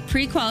to get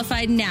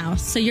pre-qualified now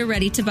so you're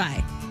ready to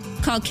buy.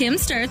 Call Kim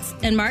Sturtz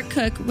and Mark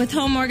Cook with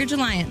Home Mortgage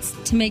Alliance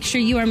to make sure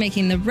you are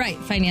making the right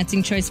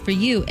financing choice for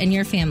you and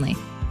your family.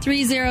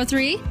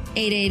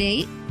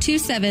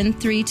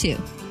 303-888-2732.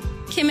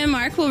 Kim and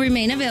Mark will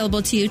remain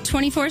available to you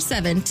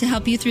 24/7 to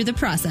help you through the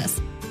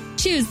process.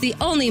 Choose the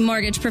only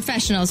mortgage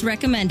professionals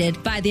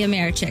recommended by the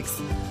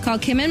Americhicks. Call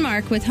Kim and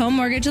Mark with Home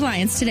Mortgage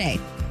Alliance today.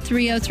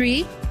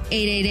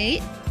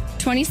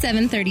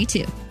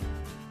 303-888-2732.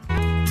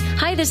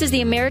 Hi, this is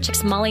the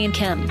Americhicks, Molly and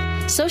Kim.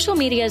 Social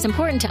media is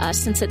important to us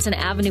since it's an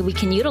avenue we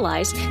can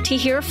utilize to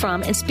hear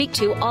from and speak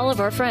to all of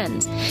our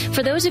friends.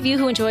 For those of you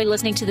who enjoy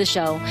listening to the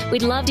show,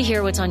 we'd love to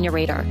hear what's on your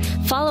radar.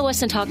 Follow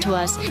us and talk to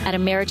us at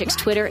Americhicks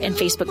Twitter and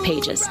Facebook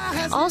pages.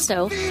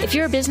 Also, if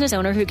you're a business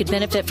owner who could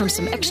benefit from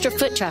some extra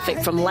foot traffic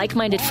from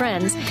like-minded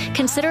friends,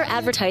 consider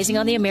advertising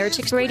on the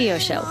Americhicks radio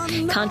show.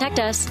 Contact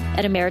us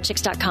at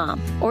Americhicks.com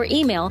or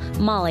email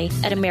Molly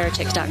at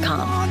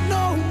Americhicks.com.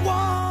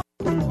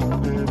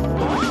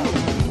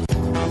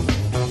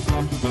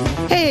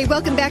 Hey,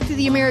 welcome back to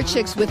the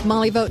Americhicks with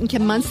Molly Vogt and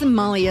Kim Munson.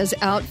 Molly is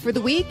out for the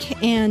week,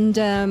 and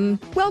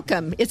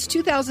welcome. It's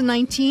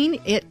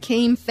 2019. It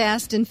came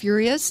fast and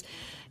furious,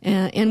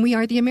 and we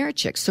are the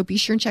Americhicks. So be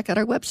sure and check out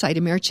our website,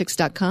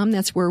 Americhicks.com.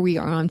 That's where we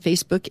are on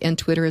Facebook and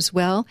Twitter as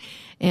well.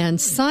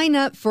 And sign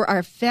up for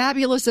our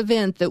fabulous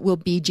event that will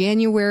be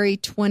January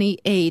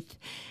 28th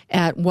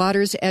at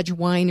Water's Edge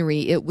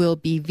Winery. It will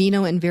be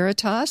Vino and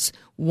Veritas,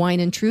 Wine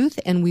and Truth,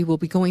 and we will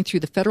be going through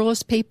the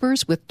Federalist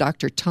Papers with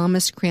Dr.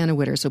 Thomas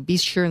Cranwitter. So be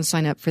sure and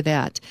sign up for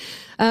that.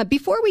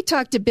 Before we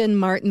talk to Ben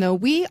Martin, though,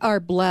 we are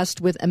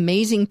blessed with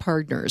amazing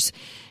partners.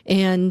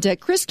 And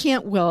Chris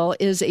Cantwell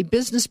is a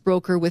business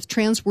broker with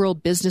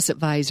Transworld Business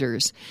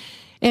Advisors.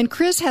 And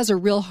Chris has a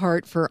real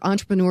heart for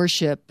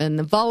entrepreneurship and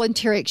the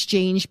voluntary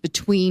exchange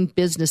between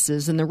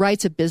businesses and the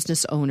rights of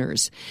business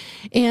owners.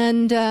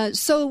 And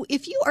so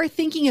if you are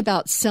thinking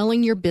about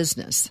selling your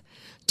business,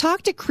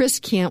 talk to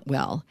Chris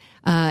Cantwell.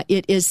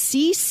 It is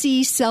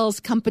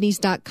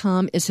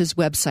ccsellscompanies.com is his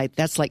website.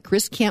 That's like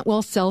Chris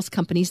Cantwell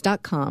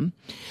sellscompanies.com.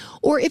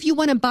 Or if you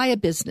want to buy a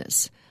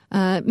business,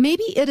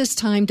 maybe it is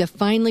time to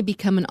finally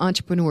become an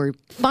entrepreneur,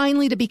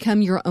 finally to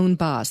become your own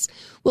boss.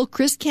 Well,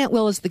 Chris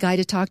Cantwell is the guy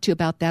to talk to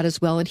about that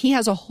as well. And he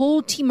has a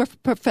whole team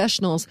of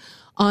professionals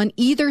on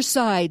either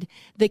side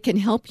that can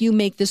help you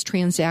make this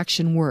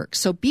transaction work.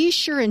 So be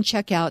sure and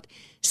check out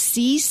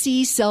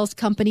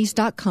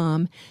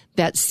ccsellscompanies.com.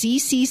 That's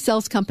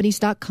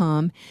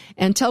ccsellscompanies.com.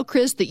 And tell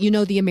Chris that you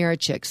know the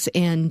Americhicks.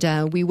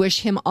 And we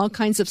wish him all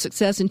kinds of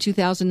success in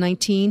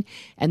 2019.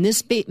 And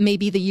this may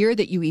be the year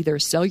that you either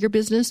sell your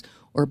business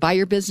or buy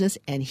your business,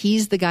 and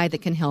he's the guy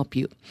that can help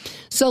you.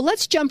 So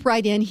let's jump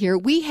right in here.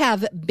 We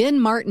have Ben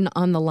Martin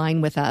on the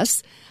line with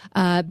us.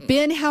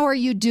 Ben, how are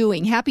you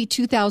doing? Happy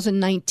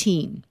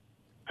 2019.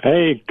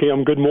 Hey,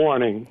 Kim, good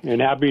morning, and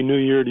Happy New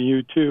Year to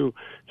you, too.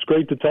 It's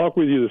great to talk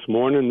with you this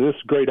morning. This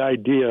is a great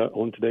idea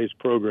on today's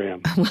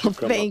program. Well,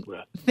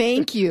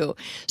 thank you.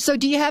 So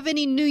do you have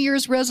any New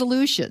Year's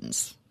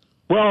resolutions?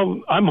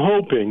 Well, I'm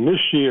hoping this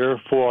year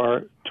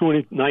for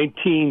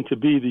 2019 to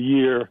be the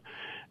year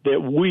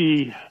that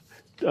we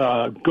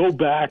go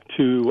back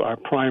to our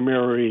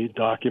primary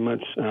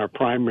documents and our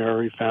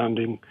primary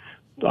founding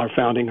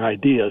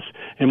ideas.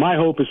 And my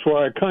hope is for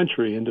our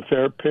country, and to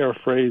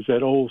paraphrase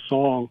that old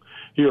song,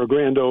 "You're a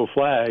grand old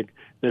flag,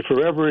 that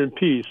forever in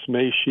peace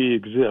may she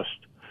exist."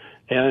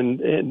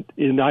 And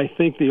I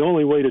think the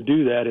only way to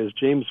do that is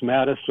James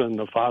Madison,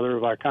 the father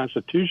of our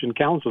Constitution,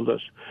 counseled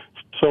us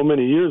so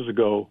many years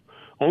ago.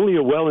 Only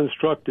a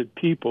well-instructed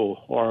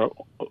people, or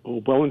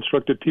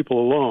well-instructed people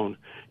alone,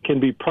 can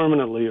be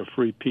permanently a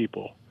free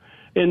people.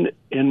 And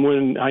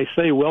when I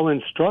say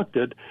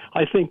well-instructed,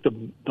 I think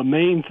the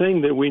main thing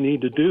that we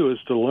need to do is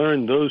to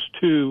learn those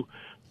two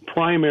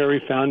primary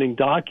founding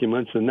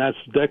documents, and that's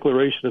the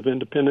Declaration of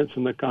Independence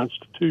and the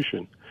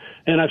Constitution.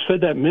 And I've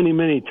said that many,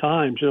 many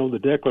times. You know, the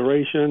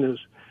Declaration is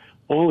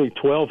only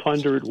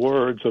 1,200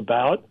 words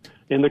about,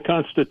 and the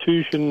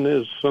Constitution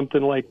is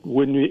something like,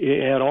 when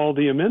you add all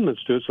the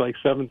amendments to it, it's like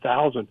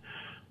 7,000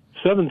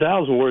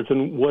 words.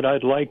 And what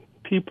I'd like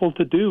people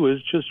to do is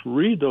just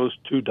read those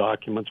two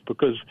documents,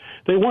 because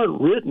they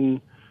weren't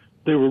written.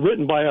 They were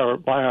written by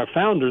our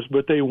founders,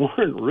 but they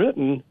weren't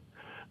written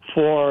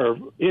for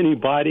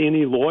anybody,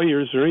 any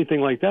lawyers or anything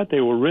like that.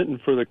 They were written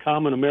for the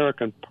common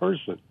American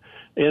person.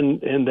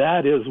 And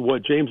that is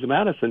what James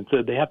Madison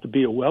said. They have to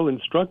be a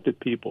well-instructed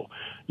people.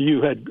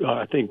 You had,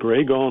 I think,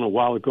 Greg on a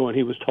while ago, and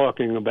he was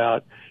talking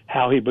about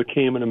how he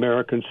became an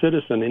American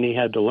citizen, and he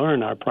had to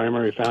learn our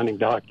primary founding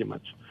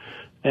documents.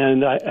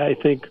 And I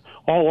think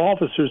all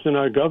officers in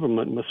our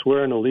government must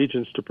swear an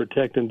allegiance to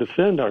protect and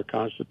defend our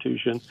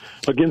Constitution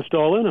against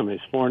all enemies,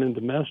 foreign and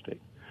domestic.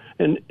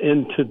 And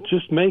to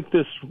just make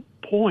this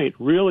point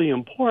really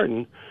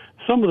important,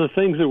 some of the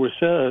things that were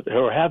said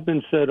or have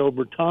been said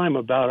over time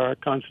about our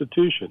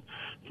Constitution.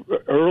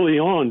 Early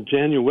on,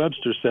 Daniel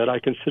Webster said, "I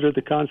consider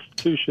the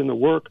Constitution the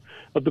work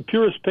of the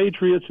purest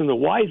patriots and the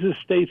wisest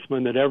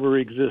statesmen that ever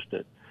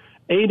existed,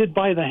 aided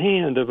by the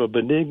hand of a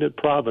benignant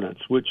providence,"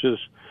 which is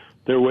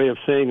their way of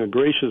saying a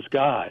gracious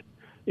God.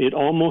 "It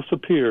almost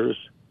appears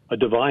a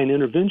divine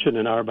intervention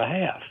in our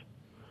behalf."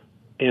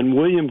 And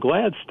William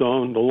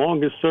Gladstone, the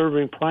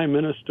longest-serving prime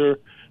minister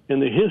in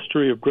the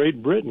history of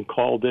Great Britain,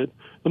 called it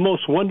the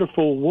most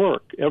wonderful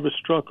work ever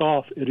struck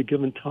off at a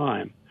given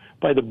time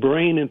by the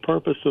brain and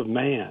purpose of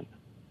man.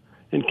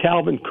 And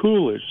Calvin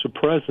Coolidge, the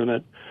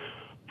president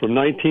from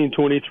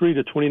 1923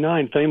 to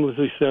 29,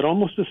 famously said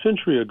almost a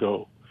century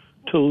ago,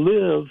 "To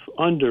live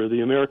under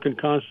the American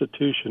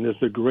Constitution is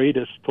the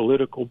greatest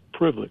political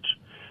privilege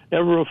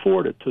ever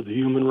afforded to the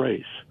human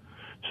race."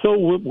 So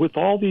with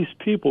all these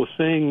people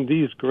saying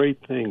these great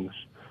things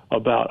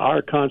about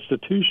our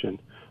Constitution,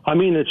 I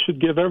mean, it should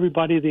give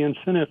everybody the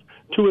incentive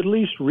to at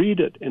least read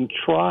it and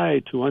try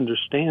to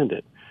understand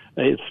it.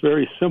 It's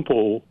very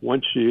simple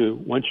once you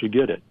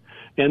get it.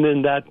 And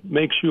then that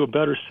makes you a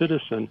better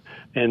citizen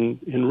and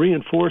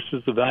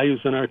reinforces the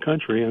values in our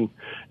country. And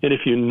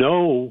if you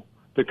know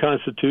the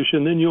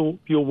Constitution, then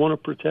you'll want to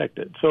protect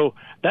it. So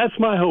that's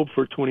my hope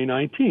for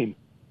 2019.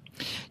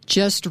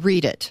 Just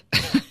read it.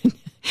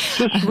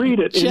 Just read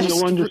it and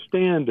you'll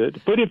understand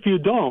it. But if you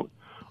don't,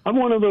 I'm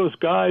one of those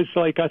guys,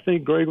 like I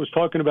think Greg was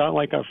talking about,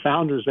 like our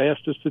founders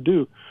asked us to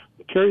do.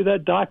 Carry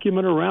that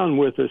document around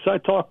with us. I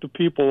talk to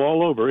people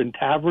all over in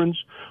taverns,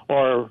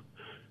 or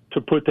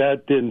to put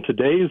that in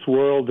today's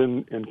world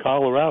in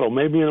Colorado,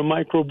 maybe in a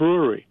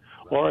microbrewery.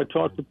 Or I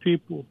talk to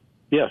people.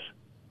 Yes.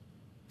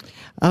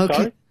 Okay.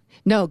 Sorry?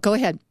 No, go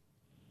ahead.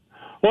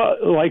 Well,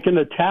 like in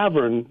a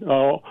tavern,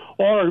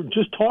 or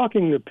just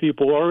talking to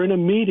people, or in a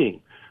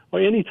meeting, or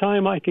any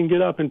time I can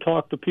get up and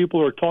talk to people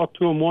or talk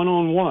to them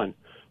one-on-one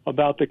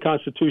about the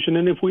Constitution.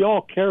 And if we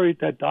all carried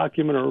that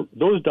document or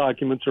those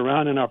documents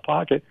around in our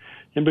pocket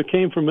and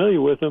became familiar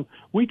with them,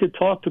 we could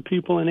talk to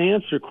people and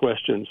answer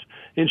questions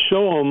and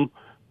show them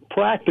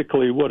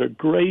practically what a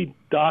great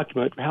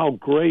document, how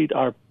great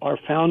our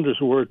founders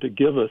were to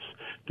give us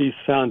these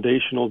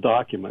foundational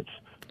documents.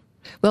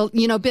 Well,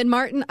 Ben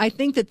Martin, I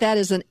think that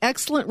is an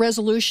excellent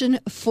resolution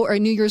for a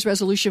New Year's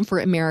resolution for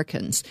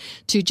Americans,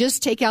 to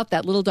just take out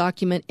that little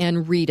document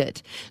and read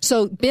it.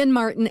 So, Ben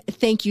Martin,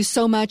 thank you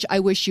so much. I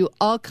wish you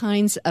all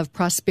kinds of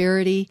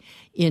prosperity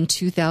in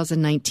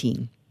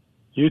 2019.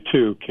 You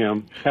too,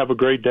 Kim. Have a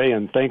great day,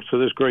 and thanks for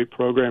this great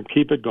program.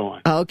 Keep it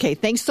going. Okay,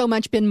 thanks so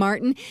much, Ben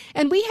Martin.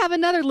 And we have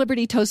another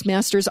Liberty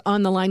Toastmasters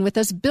on the line with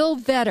us, Bill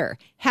Vetter.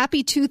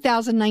 Happy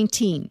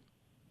 2019.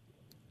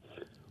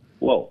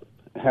 Well,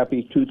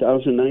 happy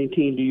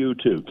 2019 to you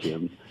too,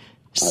 Kim.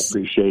 I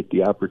appreciate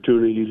the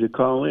opportunity to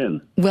call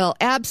in. Well,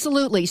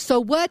 absolutely. So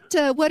what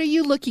are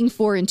you looking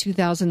for in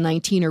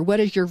 2019, or what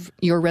is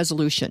your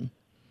resolution?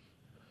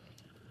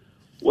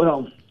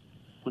 Well,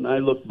 when I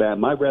look back,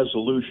 my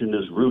resolution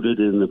is rooted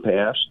in the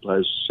past,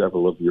 as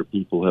several of your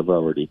people have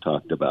already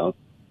talked about.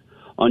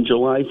 On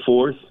July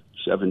 4th,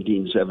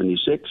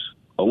 1776,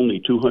 only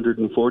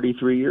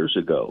 243 years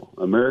ago,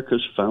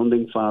 America's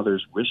founding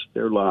fathers risked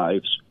their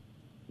lives,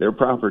 their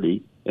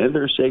property, and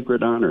their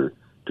sacred honor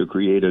to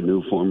create a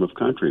new form of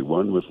country,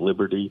 one with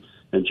liberty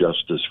and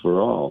justice for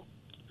all.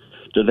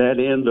 To that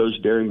end, those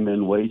daring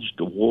men waged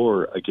a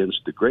war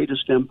against the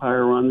greatest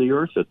empire on the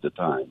earth at the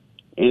time,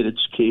 and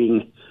its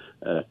king,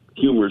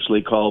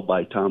 humorously called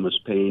by Thomas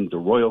Paine the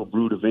Royal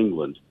Brood of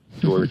England,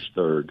 George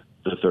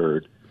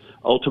III.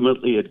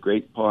 Ultimately, at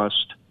great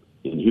cost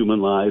in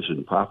human lives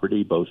and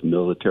property, both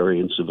military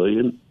and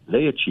civilian,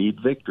 they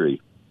achieved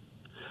victory.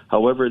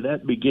 However,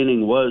 that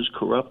beginning was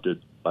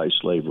corrupted by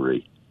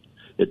slavery.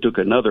 It took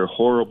another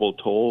horrible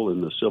toll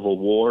in the Civil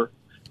War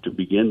to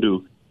begin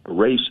to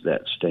erase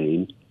that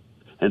stain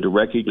and to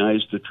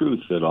recognize the truth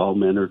that all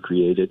men are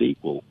created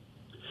equal.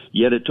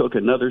 Yet it took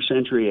another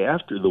century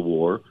after the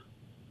war,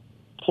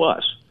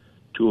 plus,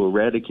 to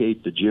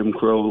eradicate the Jim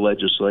Crow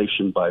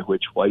legislation by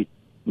which white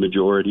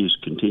majorities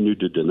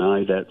continued to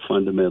deny that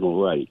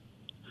fundamental right.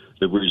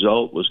 The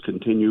result was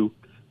continued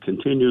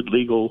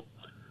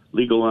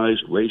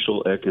legalized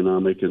racial,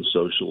 economic, and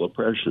social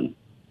oppression.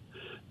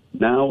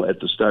 Now, at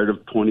the start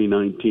of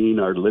 2019,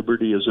 our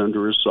liberty is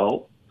under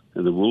assault,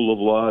 and the rule of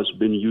law has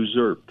been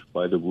usurped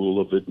by the rule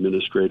of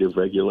administrative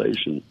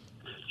regulation.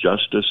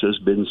 justice has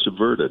been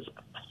subverted.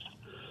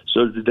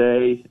 So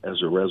today,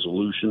 as a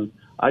resolution,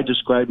 I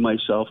describe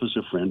myself as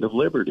a friend of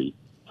liberty.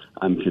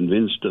 I'm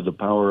convinced of the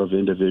power of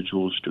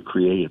individuals to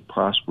create a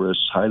prosperous,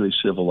 highly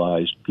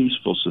civilized,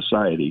 peaceful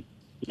society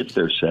if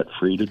they're set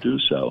free to do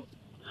so.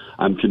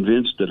 I'm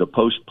convinced that a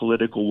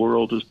post-political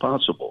world is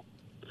possible.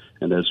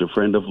 And as a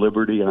friend of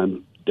liberty,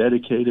 I'm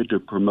dedicated to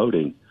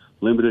promoting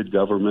limited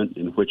government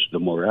in which the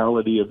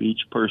morality of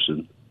each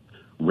person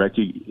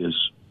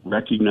is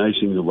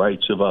recognizing the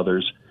rights of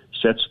others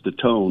sets the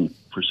tone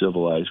for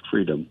civilized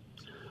freedom.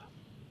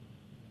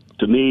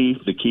 To me,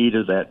 the key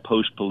to that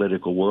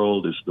post-political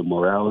world is the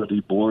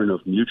morality born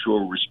of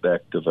mutual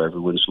respect of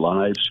everyone's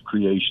lives,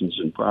 creations,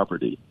 and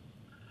property.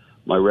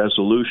 My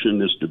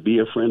resolution is to be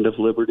a friend of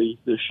liberty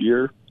this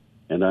year,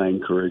 and I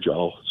encourage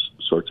all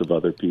sorts of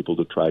other people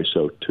to try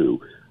so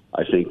too.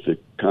 I think the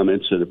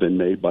comments that have been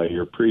made by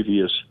your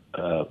previous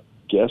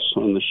guests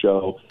on the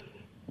show,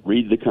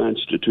 read the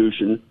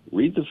Constitution,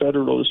 read the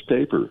Federalist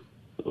paper.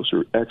 Those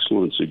are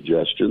excellent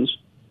suggestions.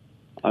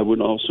 I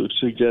would also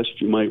suggest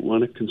you might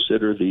want to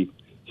consider the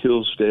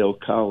Hillsdale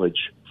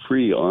College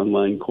free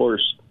online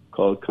course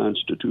called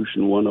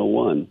Constitution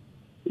 101.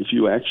 If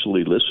you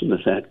actually listen to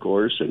that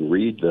course and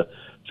read the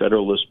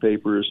Federalist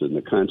Papers and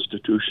the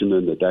Constitution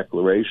and the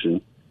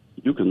Declaration,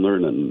 you can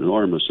learn an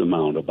enormous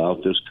amount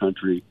about this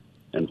country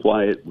and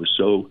why it was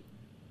so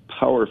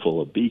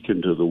powerful, a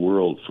beacon to the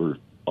world for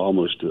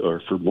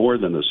more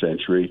than a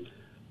century,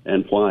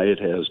 and why it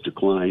has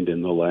declined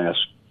in the last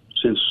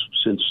since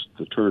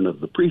the turn of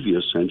the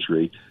previous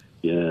century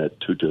to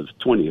the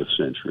 20th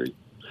century.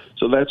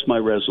 So that's my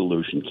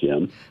resolution,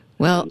 Kim.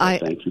 Well,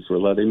 thank you for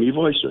letting me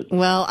voice it.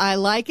 Well, I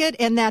like it,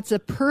 and that's a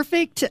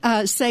perfect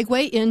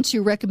segue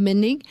into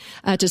recommending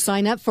to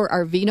sign up for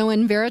our Vino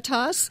and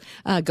Veritas.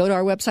 Go to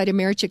our website,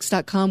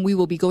 Americhicks.com. We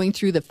will be going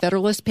through the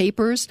Federalist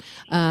Papers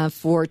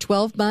for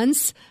 12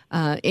 months.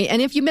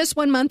 And if you miss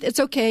 1 month, it's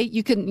okay.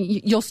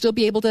 You'll still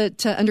be able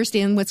to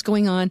understand what's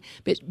going on,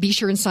 but be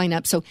sure and sign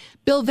up. So,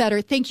 Bill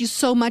Vetter, thank you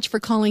so much for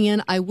calling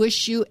in. I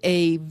wish you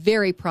a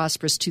very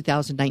prosperous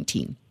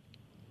 2019.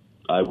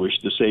 I wish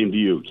the same to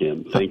you,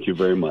 Kim. Thank you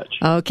very much.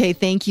 Okay,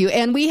 thank you.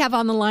 And we have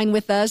on the line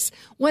with us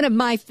one of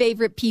my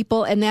favorite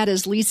people, and that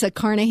is Lisa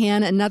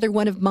Carnahan, another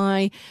one of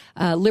my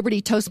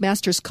Liberty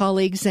Toastmasters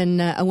colleagues and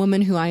a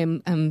woman who I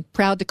am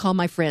proud to call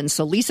my friend.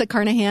 So, Lisa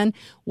Carnahan,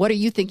 what are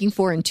you thinking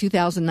for in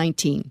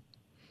 2019?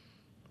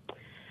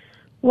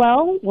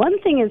 Well, one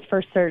thing is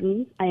for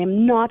certain. I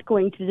am not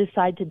going to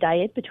decide to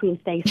diet between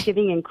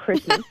Thanksgiving and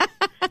Christmas.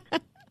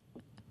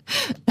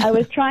 I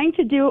was trying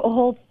to do a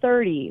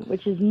Whole30,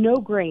 which is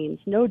no grains,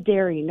 no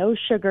dairy, no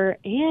sugar,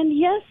 and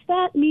yes,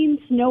 that means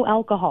no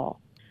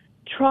alcohol.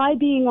 Try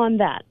being on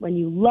that when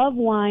you love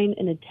wine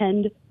and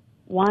attend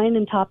Wine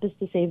and Tapas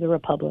to Save the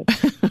Republic.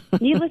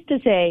 Needless to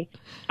say,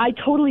 I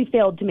totally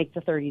failed to make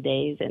the 30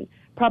 days and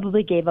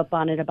probably gave up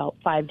on it about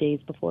 5 days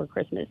before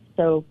Christmas.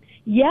 So,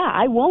 yeah,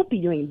 I won't be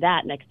doing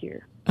that next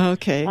year.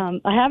 Okay.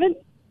 I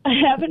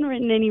haven't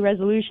written any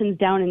resolutions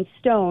down in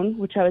stone,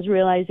 which I was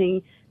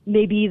realizing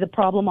may be the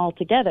problem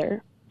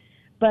altogether.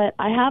 But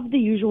I have the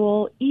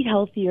usual: eat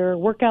healthier,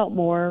 work out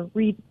more,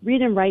 read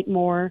and write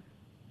more,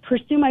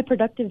 pursue my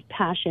productive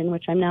passion,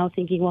 which I'm now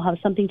thinking will have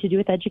something to do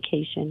with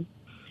education.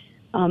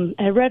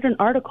 I read an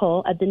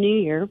article at the New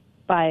Year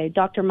by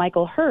Dr.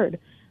 Michael Hurd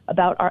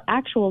about our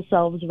actual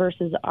selves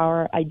versus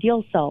our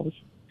ideal selves.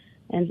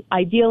 And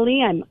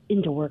ideally, I'm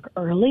into work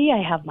early,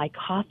 I have my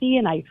coffee,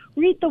 and I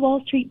read the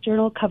Wall Street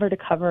Journal cover to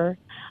cover.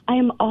 I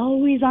am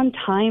always on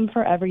time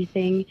for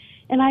everything,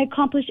 and I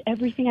accomplish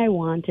everything I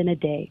want in a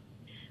day.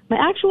 My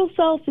actual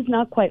self is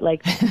not quite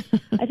like that.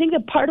 I think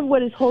that part of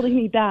what is holding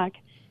me back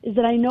is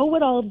that I know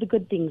what all of the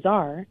good things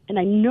are, and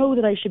I know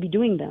that I should be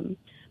doing them,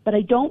 but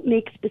I don't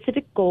make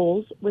specific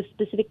goals with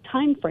specific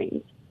time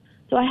frames.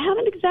 So I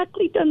haven't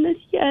exactly done this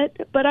yet,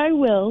 but I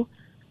will.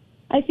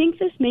 I think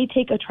this may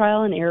take a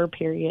trial and error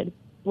period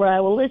where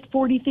I will list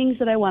 40 things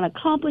that I want to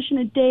accomplish in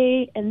a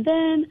day, and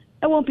then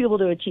I won't be able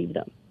to achieve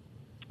them.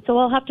 So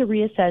I'll have to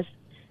reassess,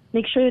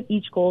 make sure that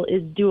each goal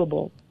is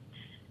doable.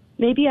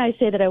 Maybe I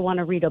say that I want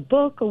to read a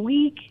book a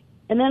week,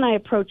 and then I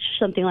approach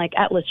something like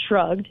Atlas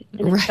Shrugged,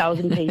 and it's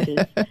 1,000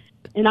 pages,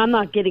 and I'm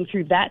not getting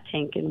through that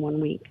tank in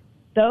 1 week.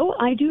 Though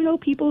I do know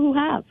people who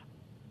have.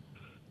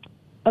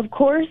 Of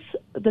course,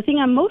 the thing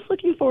I'm most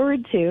looking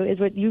forward to is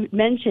what you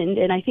mentioned,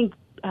 and I think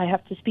I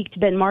have to speak to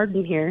Ben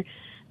Martin here,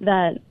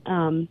 that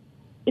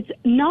it's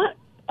not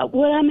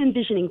what I'm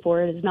envisioning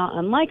for it is not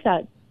unlike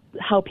that,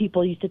 how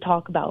people used to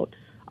talk about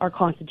our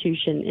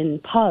Constitution in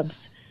pubs.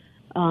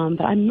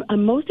 But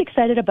I'm most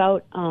excited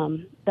about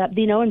that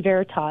Vino and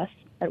Veritas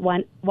at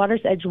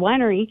Water's Edge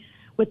Winery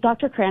with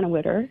Dr.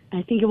 Krannawitter.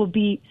 I think it will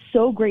be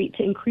so great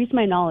to increase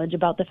my knowledge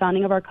about the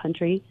founding of our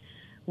country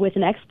with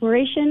an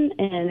exploration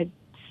and a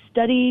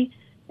study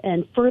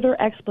and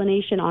further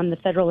explanation on the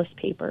Federalist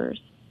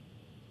Papers.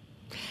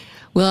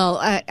 Well,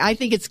 I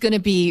think it's going to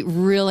be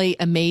really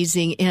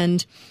amazing.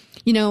 And,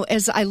 You know,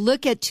 as I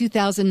look at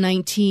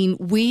 2019,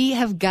 we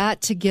have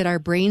got to get our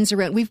brains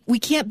around. We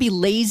can't be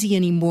lazy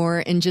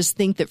anymore and just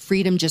think that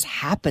freedom just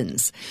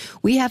happens.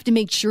 We have to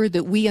make sure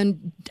that we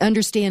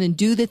understand and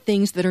do the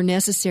things that are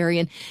necessary.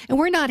 And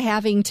we're not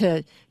having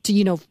to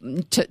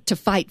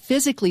fight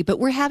physically, but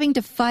we're having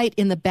to fight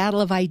in the battle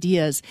of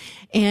ideas.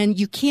 And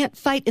you can't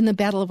fight in the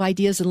battle of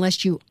ideas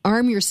unless you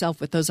arm yourself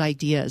with those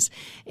ideas.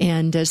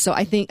 And so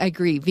I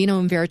agree. Vino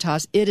and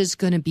Veritas, it is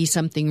going to be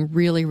something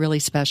really, really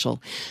special.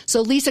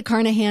 So Lisa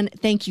Carnahan,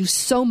 thank you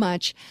so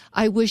much.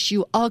 I wish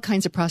you all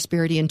kinds of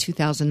prosperity in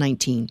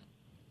 2019.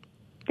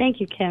 Thank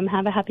you, Kim.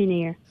 Have a happy New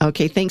Year.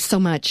 Okay, thanks so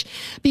much.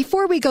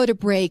 Before we go to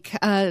break,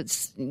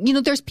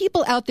 there's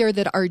people out there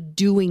that are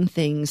doing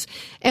things.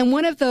 And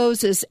one of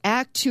those is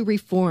Act 2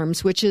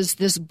 Reforms, which is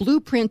this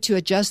blueprint to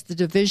adjust the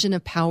division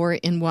of power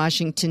in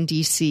Washington,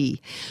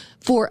 D.C.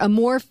 for a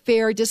more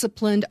fair,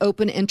 disciplined,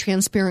 open, and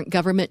transparent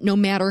government, no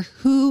matter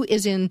who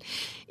is in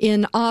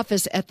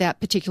office at that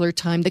particular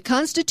time. The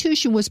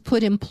Constitution was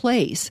put in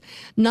place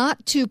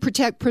not to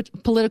protect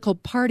political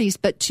parties,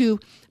 but to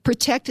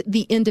protect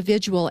the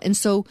individual. And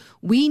so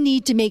we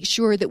need to make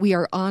sure that we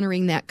are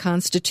honoring that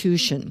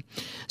Constitution.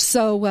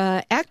 So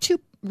Act 2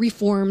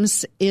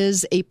 Reforms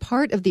is a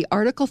part of the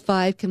Article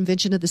 5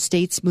 Convention of the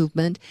States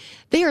movement.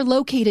 They are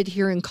located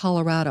here in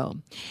Colorado,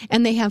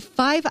 and they have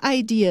 5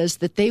 ideas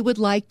that they would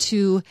like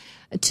to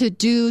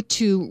do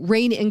to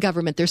rein in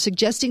government. They're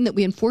suggesting that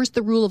we enforce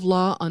the rule of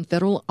law on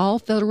all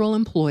federal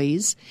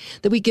employees,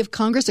 that we give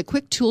Congress a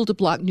quick tool to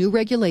block new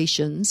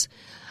regulations,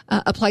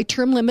 apply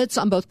term limits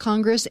on both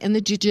Congress and the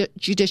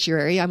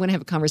judiciary. I'm going to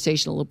have a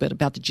conversation a little bit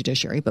about the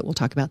judiciary, but we'll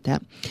talk about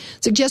that.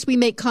 Suggest we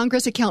make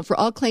Congress account for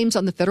all claims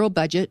on the federal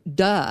budget,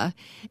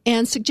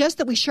 and suggest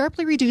that we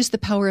sharply reduce the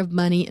power of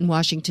money in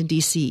Washington,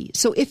 D.C.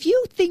 So if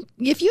you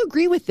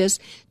agree with this,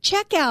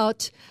 check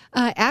out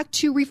Act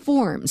 2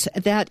 Reforms.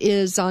 That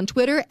is on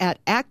Twitter at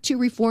Act 2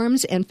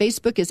 Reforms, and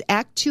Facebook is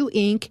Act 2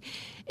 Inc.,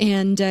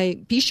 and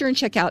be sure and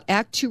check out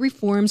Act 2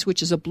 Reforms,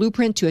 which is a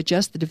blueprint to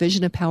adjust the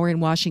division of power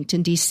in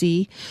Washington,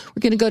 D.C.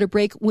 We're going to go to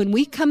break. When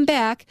we come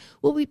back,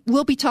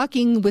 we'll be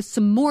talking with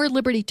some more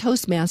Liberty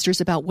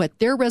Toastmasters about what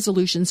their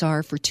resolutions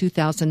are for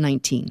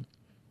 2019.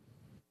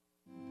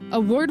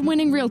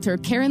 Award-winning realtor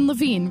Karen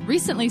Levine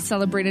recently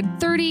celebrated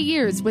 30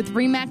 years with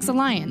RE/MAX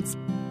Alliance.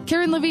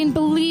 Karen Levine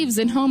believes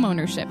in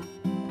homeownership.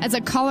 As a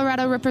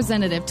Colorado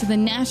representative to the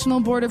National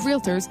Board of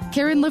Realtors,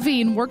 Karen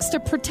Levine works to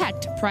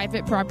protect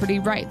private property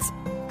rights.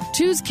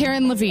 Choose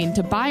Karen Levine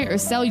to buy or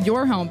sell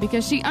your home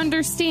because she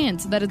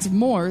understands that it's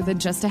more than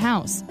just a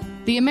house.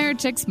 The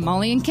Americhicks,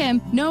 Molly and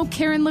Kim, know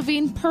Karen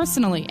Levine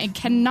personally and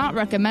cannot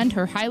recommend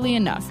her highly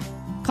enough.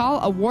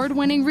 Call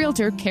award-winning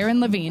realtor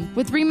Karen Levine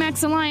with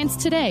RE/MAX Alliance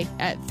today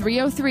at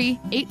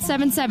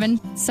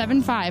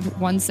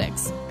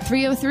 303-877-7516.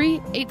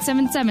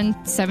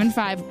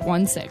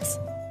 303-877-7516.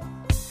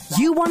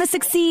 You want to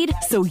succeed,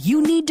 so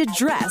you need to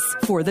dress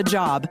for the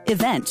job,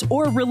 event,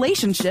 or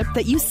relationship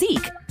that you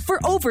seek. For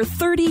over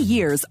 30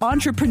 years,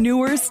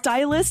 entrepreneur,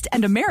 stylist,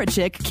 and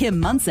Americhick Kim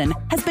Munson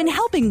has been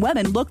helping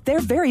women look their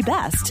very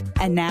best.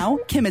 And now,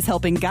 Kim is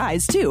helping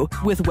guys, too,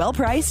 with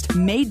well-priced,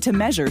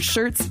 made-to-measure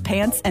shirts,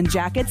 pants, and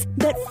jackets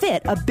that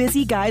fit a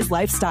busy guy's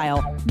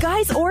lifestyle.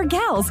 Guys or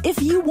gals, if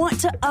you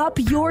want to up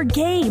your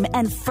game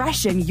and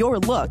freshen your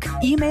look,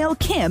 email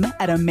Kim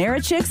at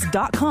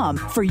Americhicks.com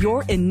for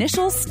your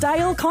initial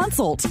style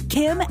consult.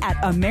 Kim at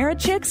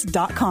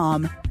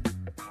Americhicks.com.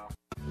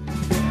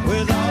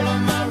 With all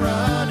of my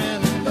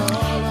running and all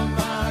of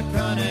my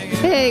cunning.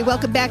 Hey,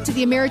 welcome back to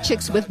the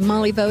Americhicks with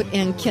Molly Vogt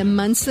and Kim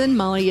Munson.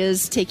 Molly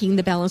is taking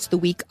the balance of the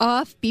week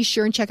off. Be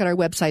sure and check out our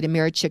website,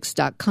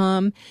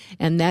 Americhicks.com,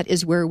 and that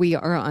is where we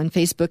are on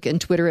Facebook and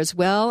Twitter as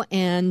well.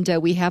 And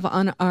we have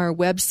on our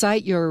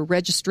website your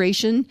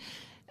registration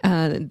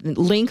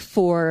link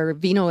for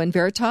Vino and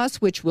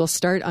Veritas, which will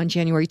start on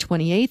January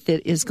 28th.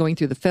 It is going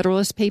through the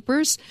Federalist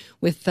Papers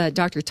with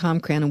Dr. Tom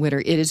Cranenwitter.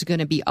 It is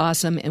going to be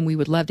awesome, and we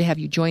would love to have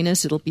you join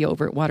us. It'll be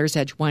over at Water's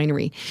Edge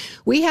Winery.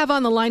 We have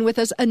on the line with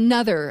us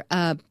another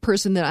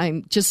person that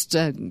I'm just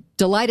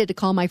delighted to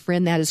call my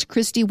friend. That is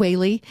Christy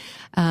Whaley,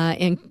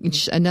 and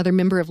another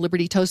member of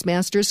Liberty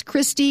Toastmasters.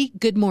 Christy,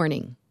 good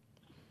morning.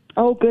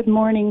 Oh, good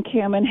morning,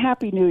 Kim, and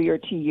Happy New Year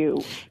to you.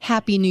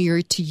 Happy New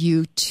Year to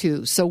you,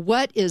 too. So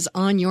what is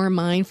on your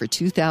mind for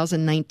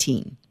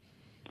 2019?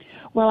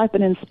 Well, I've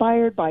been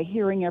inspired by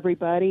hearing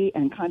everybody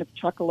and kind of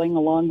chuckling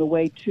along the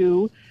way,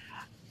 too.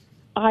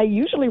 I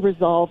usually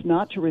resolve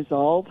not to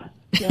resolve,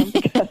 Kim,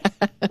 because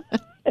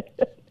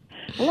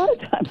a lot of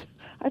times,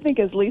 I think,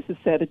 as Lisa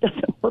said, it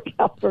doesn't work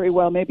out very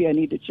well. Maybe I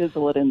need to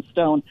chisel it in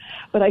stone.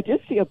 But I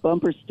did see a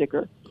bumper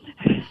sticker,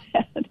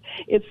 and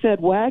it said,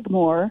 "Wag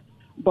more,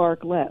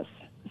 bark less."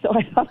 So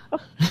I thought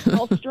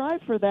I'll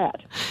strive for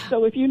that.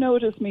 So if you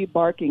notice me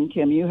barking,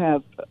 Kim, you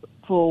have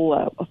full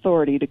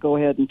authority to go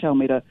ahead and tell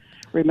me to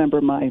remember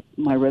my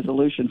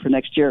resolution for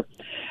next year.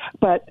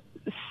 But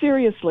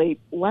seriously,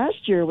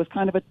 last year was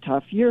kind of a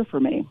tough year for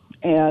me,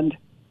 and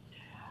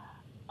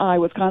I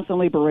was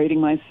constantly berating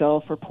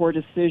myself for poor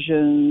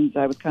decisions.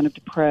 I was kind of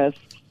depressed,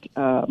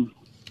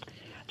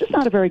 just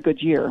not a very good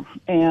year.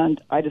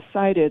 And I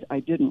decided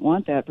I didn't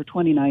want that for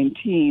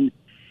 2019.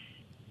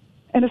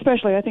 And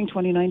especially, I think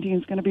 2019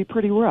 is going to be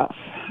pretty rough.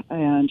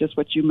 And just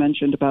what you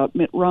mentioned about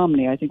Mitt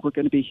Romney, I think we're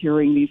going to be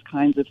hearing these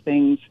kinds of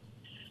things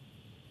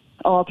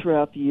all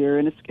throughout the year,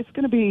 and it's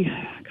going to be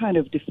kind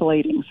of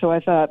deflating. So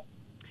I thought,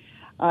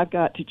 I've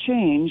got to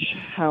change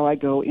how I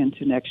go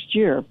into next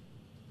year.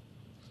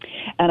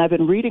 And I've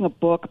been reading a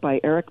book by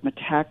Eric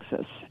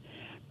Metaxas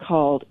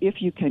called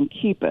If You Can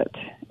Keep It.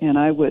 And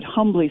I would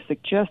humbly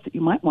suggest that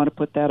you might want to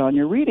put that on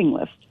your reading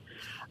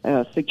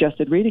list,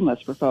 suggested reading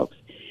list for folks.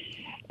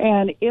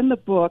 And in the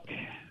book,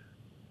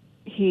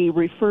 he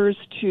refers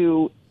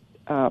to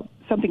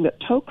something that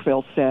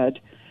Tocqueville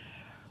said,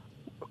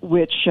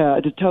 which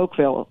de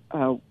Tocqueville,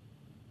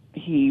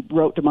 he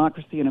wrote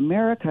Democracy in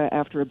America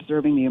after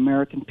observing the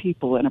American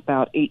people in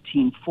about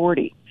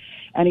 1840.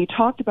 And he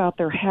talked about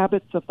their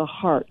habits of the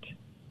heart,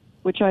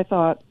 which I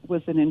thought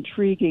was an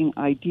intriguing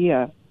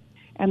idea.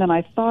 And then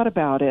I thought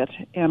about it,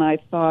 and I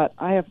thought,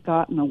 I have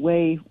gotten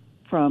away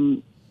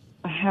from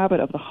a habit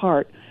of the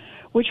heart,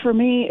 which for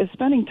me is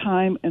spending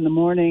time in the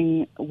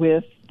morning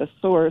with the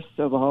source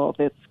of all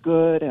that's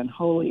good and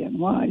holy and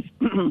wise.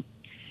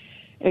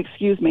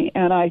 Excuse me.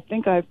 And I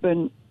think I've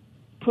been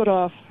put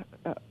off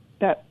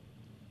that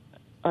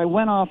I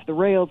went off the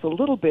rails a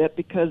little bit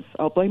because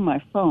I'll blame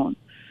my phone.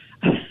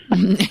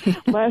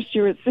 Last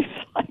year, it seems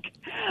like,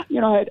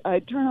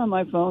 I'd turn on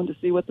my phone to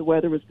see what the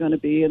weather was going to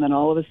be, and then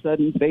all of a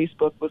sudden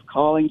Facebook was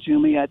calling to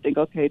me. I'd think,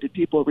 okay, did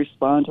people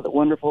respond to the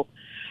wonderful,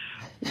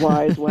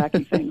 wise,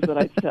 wacky things that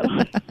I'd said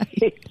on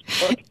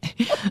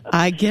Facebook?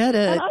 I get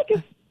it.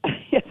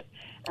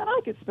 And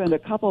I could spend a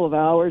couple of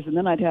hours, and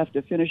then I'd have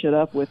to finish it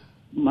up with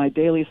my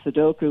daily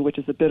Sudoku, which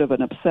is a bit of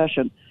an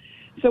obsession.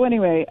 So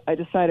anyway, I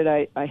decided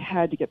I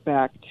had to get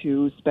back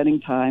to spending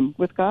time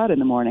with God in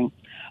the morning.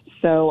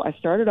 So I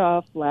started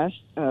off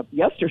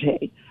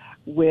yesterday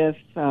with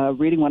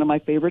reading one of my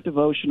favorite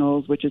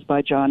devotionals, which is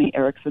by Johnny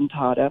Erickson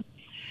Tada,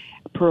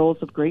 Pearls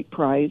of Great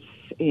Price.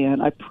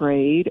 And I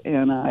prayed,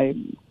 and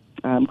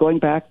I'm going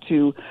back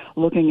to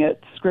looking at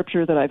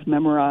scripture that I've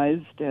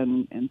memorized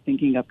and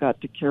thinking I've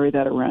got to carry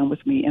that around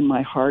with me in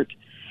my heart.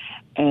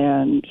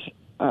 And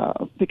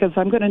because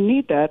I'm going to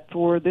need that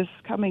for this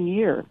coming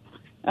year.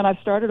 And I've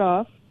started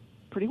off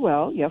pretty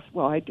well. Yes,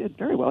 well, I did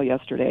very well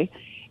yesterday.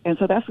 And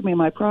so that's going to be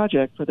my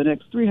project for the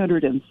next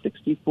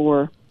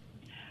 364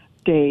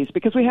 days,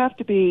 because we have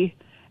to be,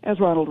 as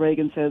Ronald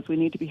Reagan says, we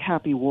need to be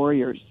happy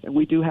warriors. And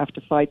we do have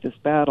to fight this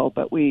battle,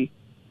 but we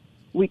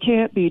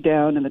can't be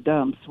down in the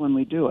dumps when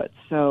we do it.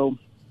 So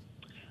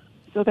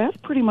that's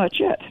pretty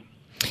much it.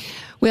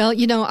 Well,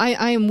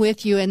 I am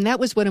with you, and that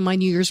was one of my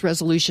New Year's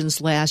resolutions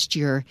last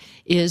year,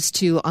 is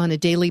to, on a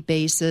daily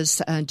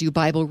basis, do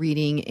Bible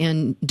reading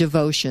and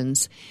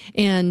devotions.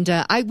 And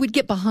I would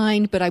get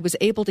behind, but I was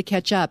able to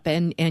catch up.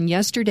 And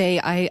yesterday,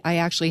 I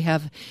actually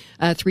have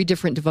 3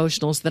 different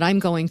devotionals that I'm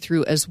going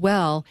through as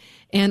well.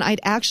 And I'd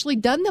actually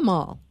done them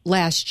all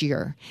last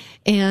year.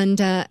 And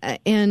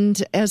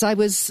as I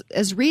was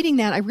reading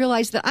that, I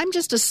realized that I'm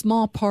just a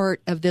small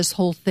part of this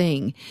whole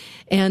thing,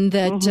 and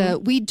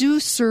that we do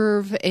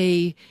serve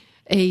the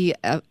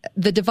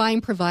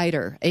divine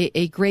provider,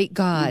 a great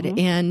God,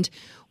 and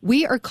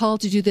we are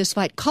called to do this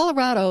fight.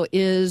 Colorado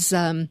is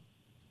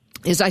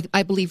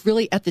I believe,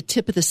 really at the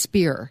tip of the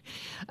spear.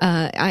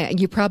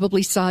 You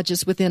probably saw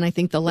just within, I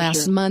think, the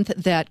last month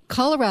that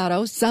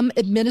Colorado, some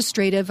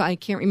administrative, I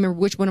can't remember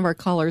which one of our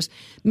callers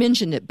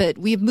mentioned it, but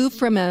we've moved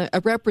from a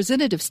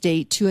representative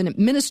state to an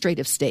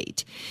administrative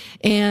state.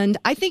 And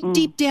I think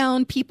deep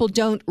down, people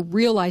don't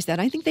realize that.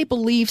 I think they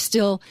believe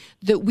still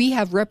that we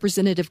have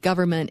representative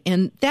government,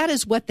 and that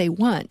is what they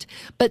want.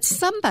 But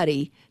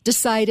somebody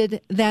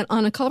decided that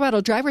on a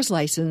Colorado driver's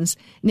license,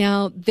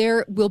 now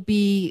there will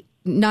be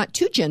not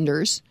 2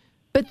 genders,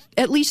 but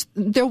at least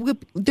there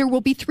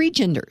will be 3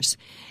 genders.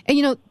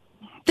 And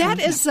that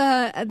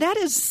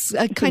is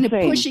kind of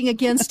pushing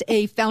against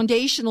a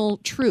foundational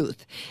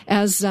truth.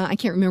 As I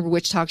can't remember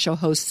which talk show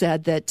host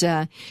said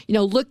that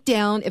look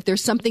down, if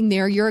there's something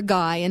there, you're a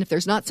guy, and if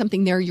there's not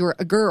something there, you're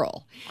a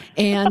girl.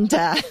 And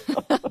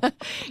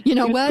you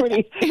know what?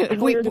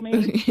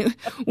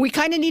 We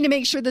kind of need to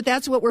make sure that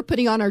that's what we're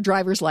putting on our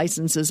driver's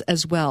licenses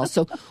as well.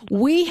 So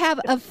we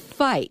have a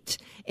fight.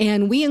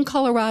 And we in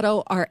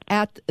Colorado are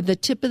at the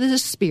tip of the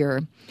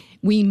spear.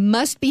 We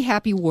must be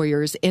happy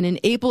warriors, and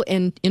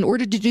in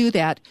order to do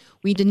that,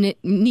 we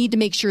need to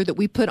make sure that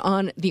we put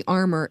on the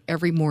armor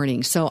every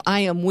morning. So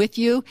I am with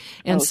you,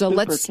 and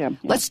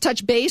let's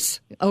touch base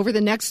over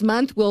the next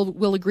month.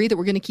 We'll agree that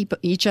we're going to keep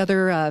each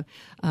other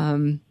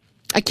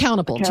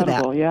accountable to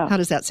that. Yeah. How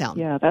does that sound?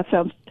 Yeah, that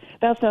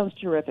sounds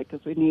terrific,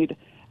 because we need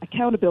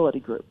accountability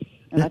groups.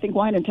 And I think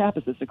wine and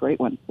tapas is a great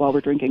one. While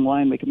we're drinking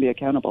wine, we can be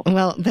accountable.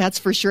 Well, that's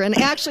for sure. And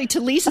actually, to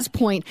Lisa's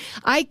point,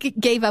 I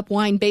gave up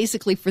wine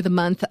basically for the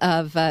month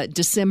of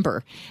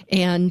December.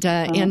 And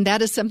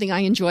that is something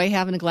I enjoy,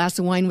 having a glass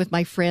of wine with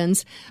my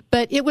friends.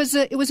 But it was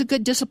a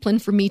good discipline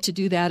for me to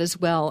do that as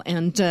well.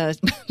 And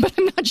but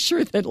I'm not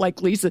sure that,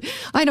 like Lisa,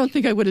 I don't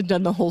think I would have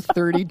done the whole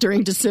 30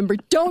 during December.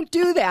 Don't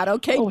do that,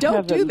 okay? Oh,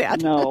 don't do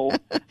that. No.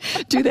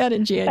 Do that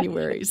in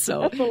January.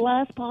 So that's the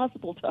last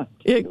possible time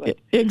to do it.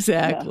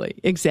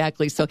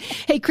 Exactly. So,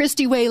 hey,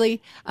 Christy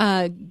Whaley,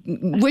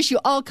 wish you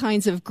all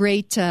kinds of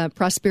great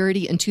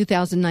prosperity in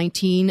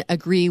 2019.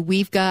 Agree,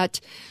 we've got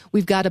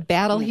a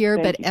battle here,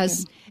 but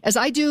as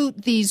I do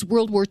these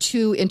World War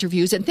II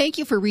interviews, and thank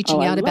you for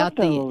reaching out about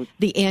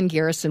the Ann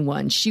Garrison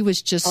one. She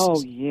was just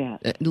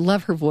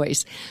love her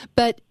voice,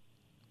 but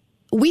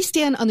we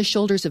stand on the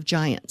shoulders of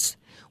giants.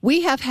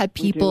 We have had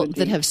people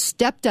that have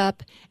stepped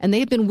up, and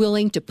they've been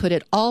willing to put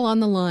it all on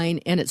the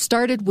line. And it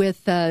started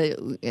with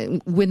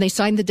when they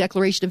signed the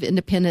Declaration of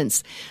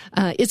Independence.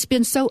 It's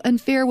been so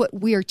unfair what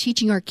we are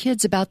teaching our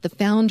kids about the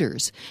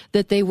founders,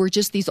 that they were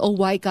just these old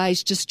white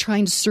guys just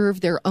trying to serve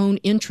their own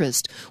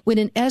interest. When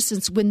in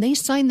essence, when they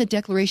signed the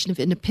Declaration of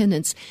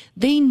Independence,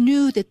 they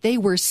knew that they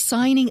were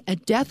signing a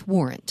death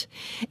warrant.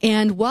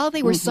 And while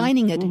they were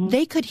signing it,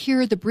 they could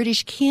hear the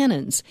British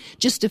cannons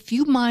just a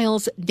few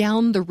miles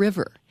down the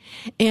river.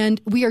 And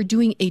we are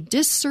doing a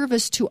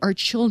disservice to our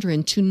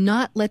children to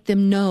not let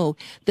them know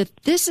that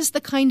this is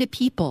the kind of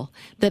people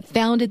that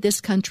founded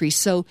this country.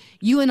 So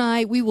you and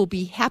I, we will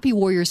be happy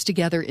warriors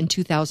together in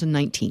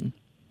 2019.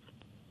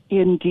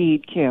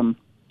 Indeed, Kim.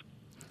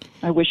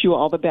 I wish you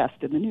all the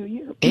best in the new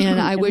year.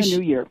 And I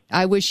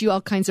wish you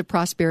all kinds of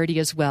prosperity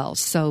as well.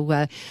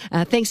 So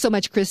thanks so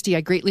much, Christy.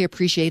 I greatly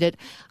appreciate it.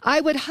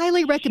 I would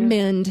highly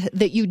recommend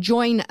that you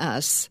join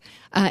us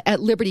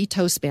at Liberty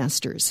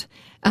Toastmasters.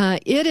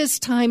 It is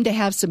time to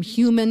have some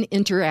human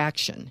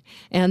interaction.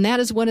 And that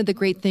is one of the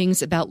great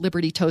things about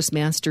Liberty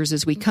Toastmasters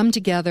is we come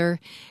together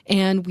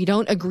and we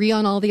don't agree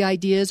on all the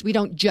ideas. We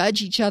don't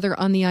judge each other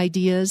on the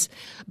ideas.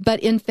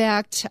 But in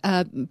fact,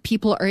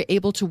 people are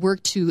able to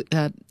work to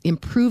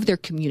improve their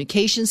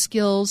communication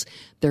skills,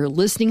 their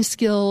listening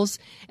skills.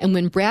 And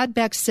when Brad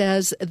Beck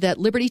says that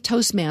Liberty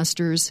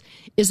Toastmasters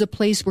is a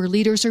place where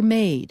leaders are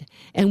made,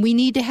 and we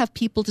need to have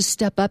people to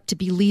step up to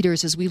be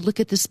leaders as we look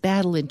at this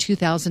battle in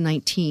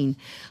 2019.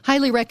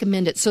 Highly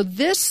recommend it. So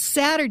this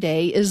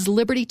Saturday is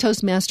Liberty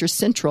Toastmasters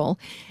Central,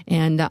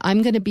 and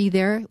I'm going to be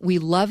there. We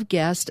love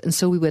guests, and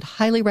so we would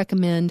highly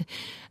recommend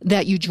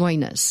that you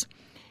join us.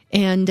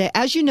 And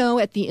as you know,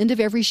 at the end of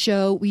every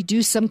show, we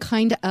do some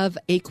kind of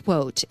a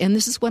quote. And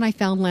this is one I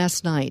found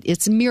last night.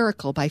 It's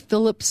Miracle by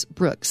Phillips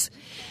Brooks.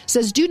 It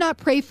says, "Do not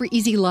pray for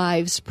easy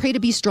lives. Pray to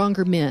be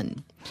stronger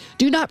men.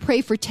 Do not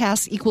pray for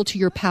tasks equal to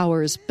your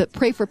powers, but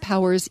pray for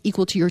powers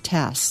equal to your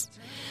tasks.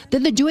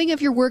 Then the doing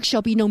of your work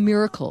shall be no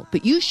miracle,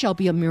 but you shall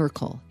be a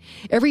miracle.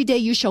 Every day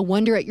you shall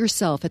wonder at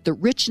yourself, at the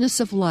richness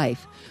of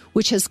life,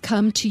 which has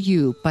come to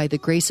you by the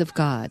grace of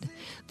God."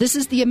 This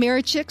is the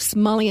Americhicks,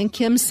 Molly and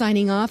Kim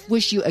signing off.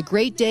 Wish you a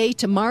great day.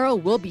 Tomorrow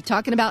we'll be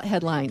talking about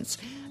headlines.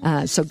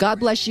 So God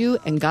bless you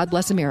and God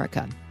bless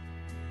America.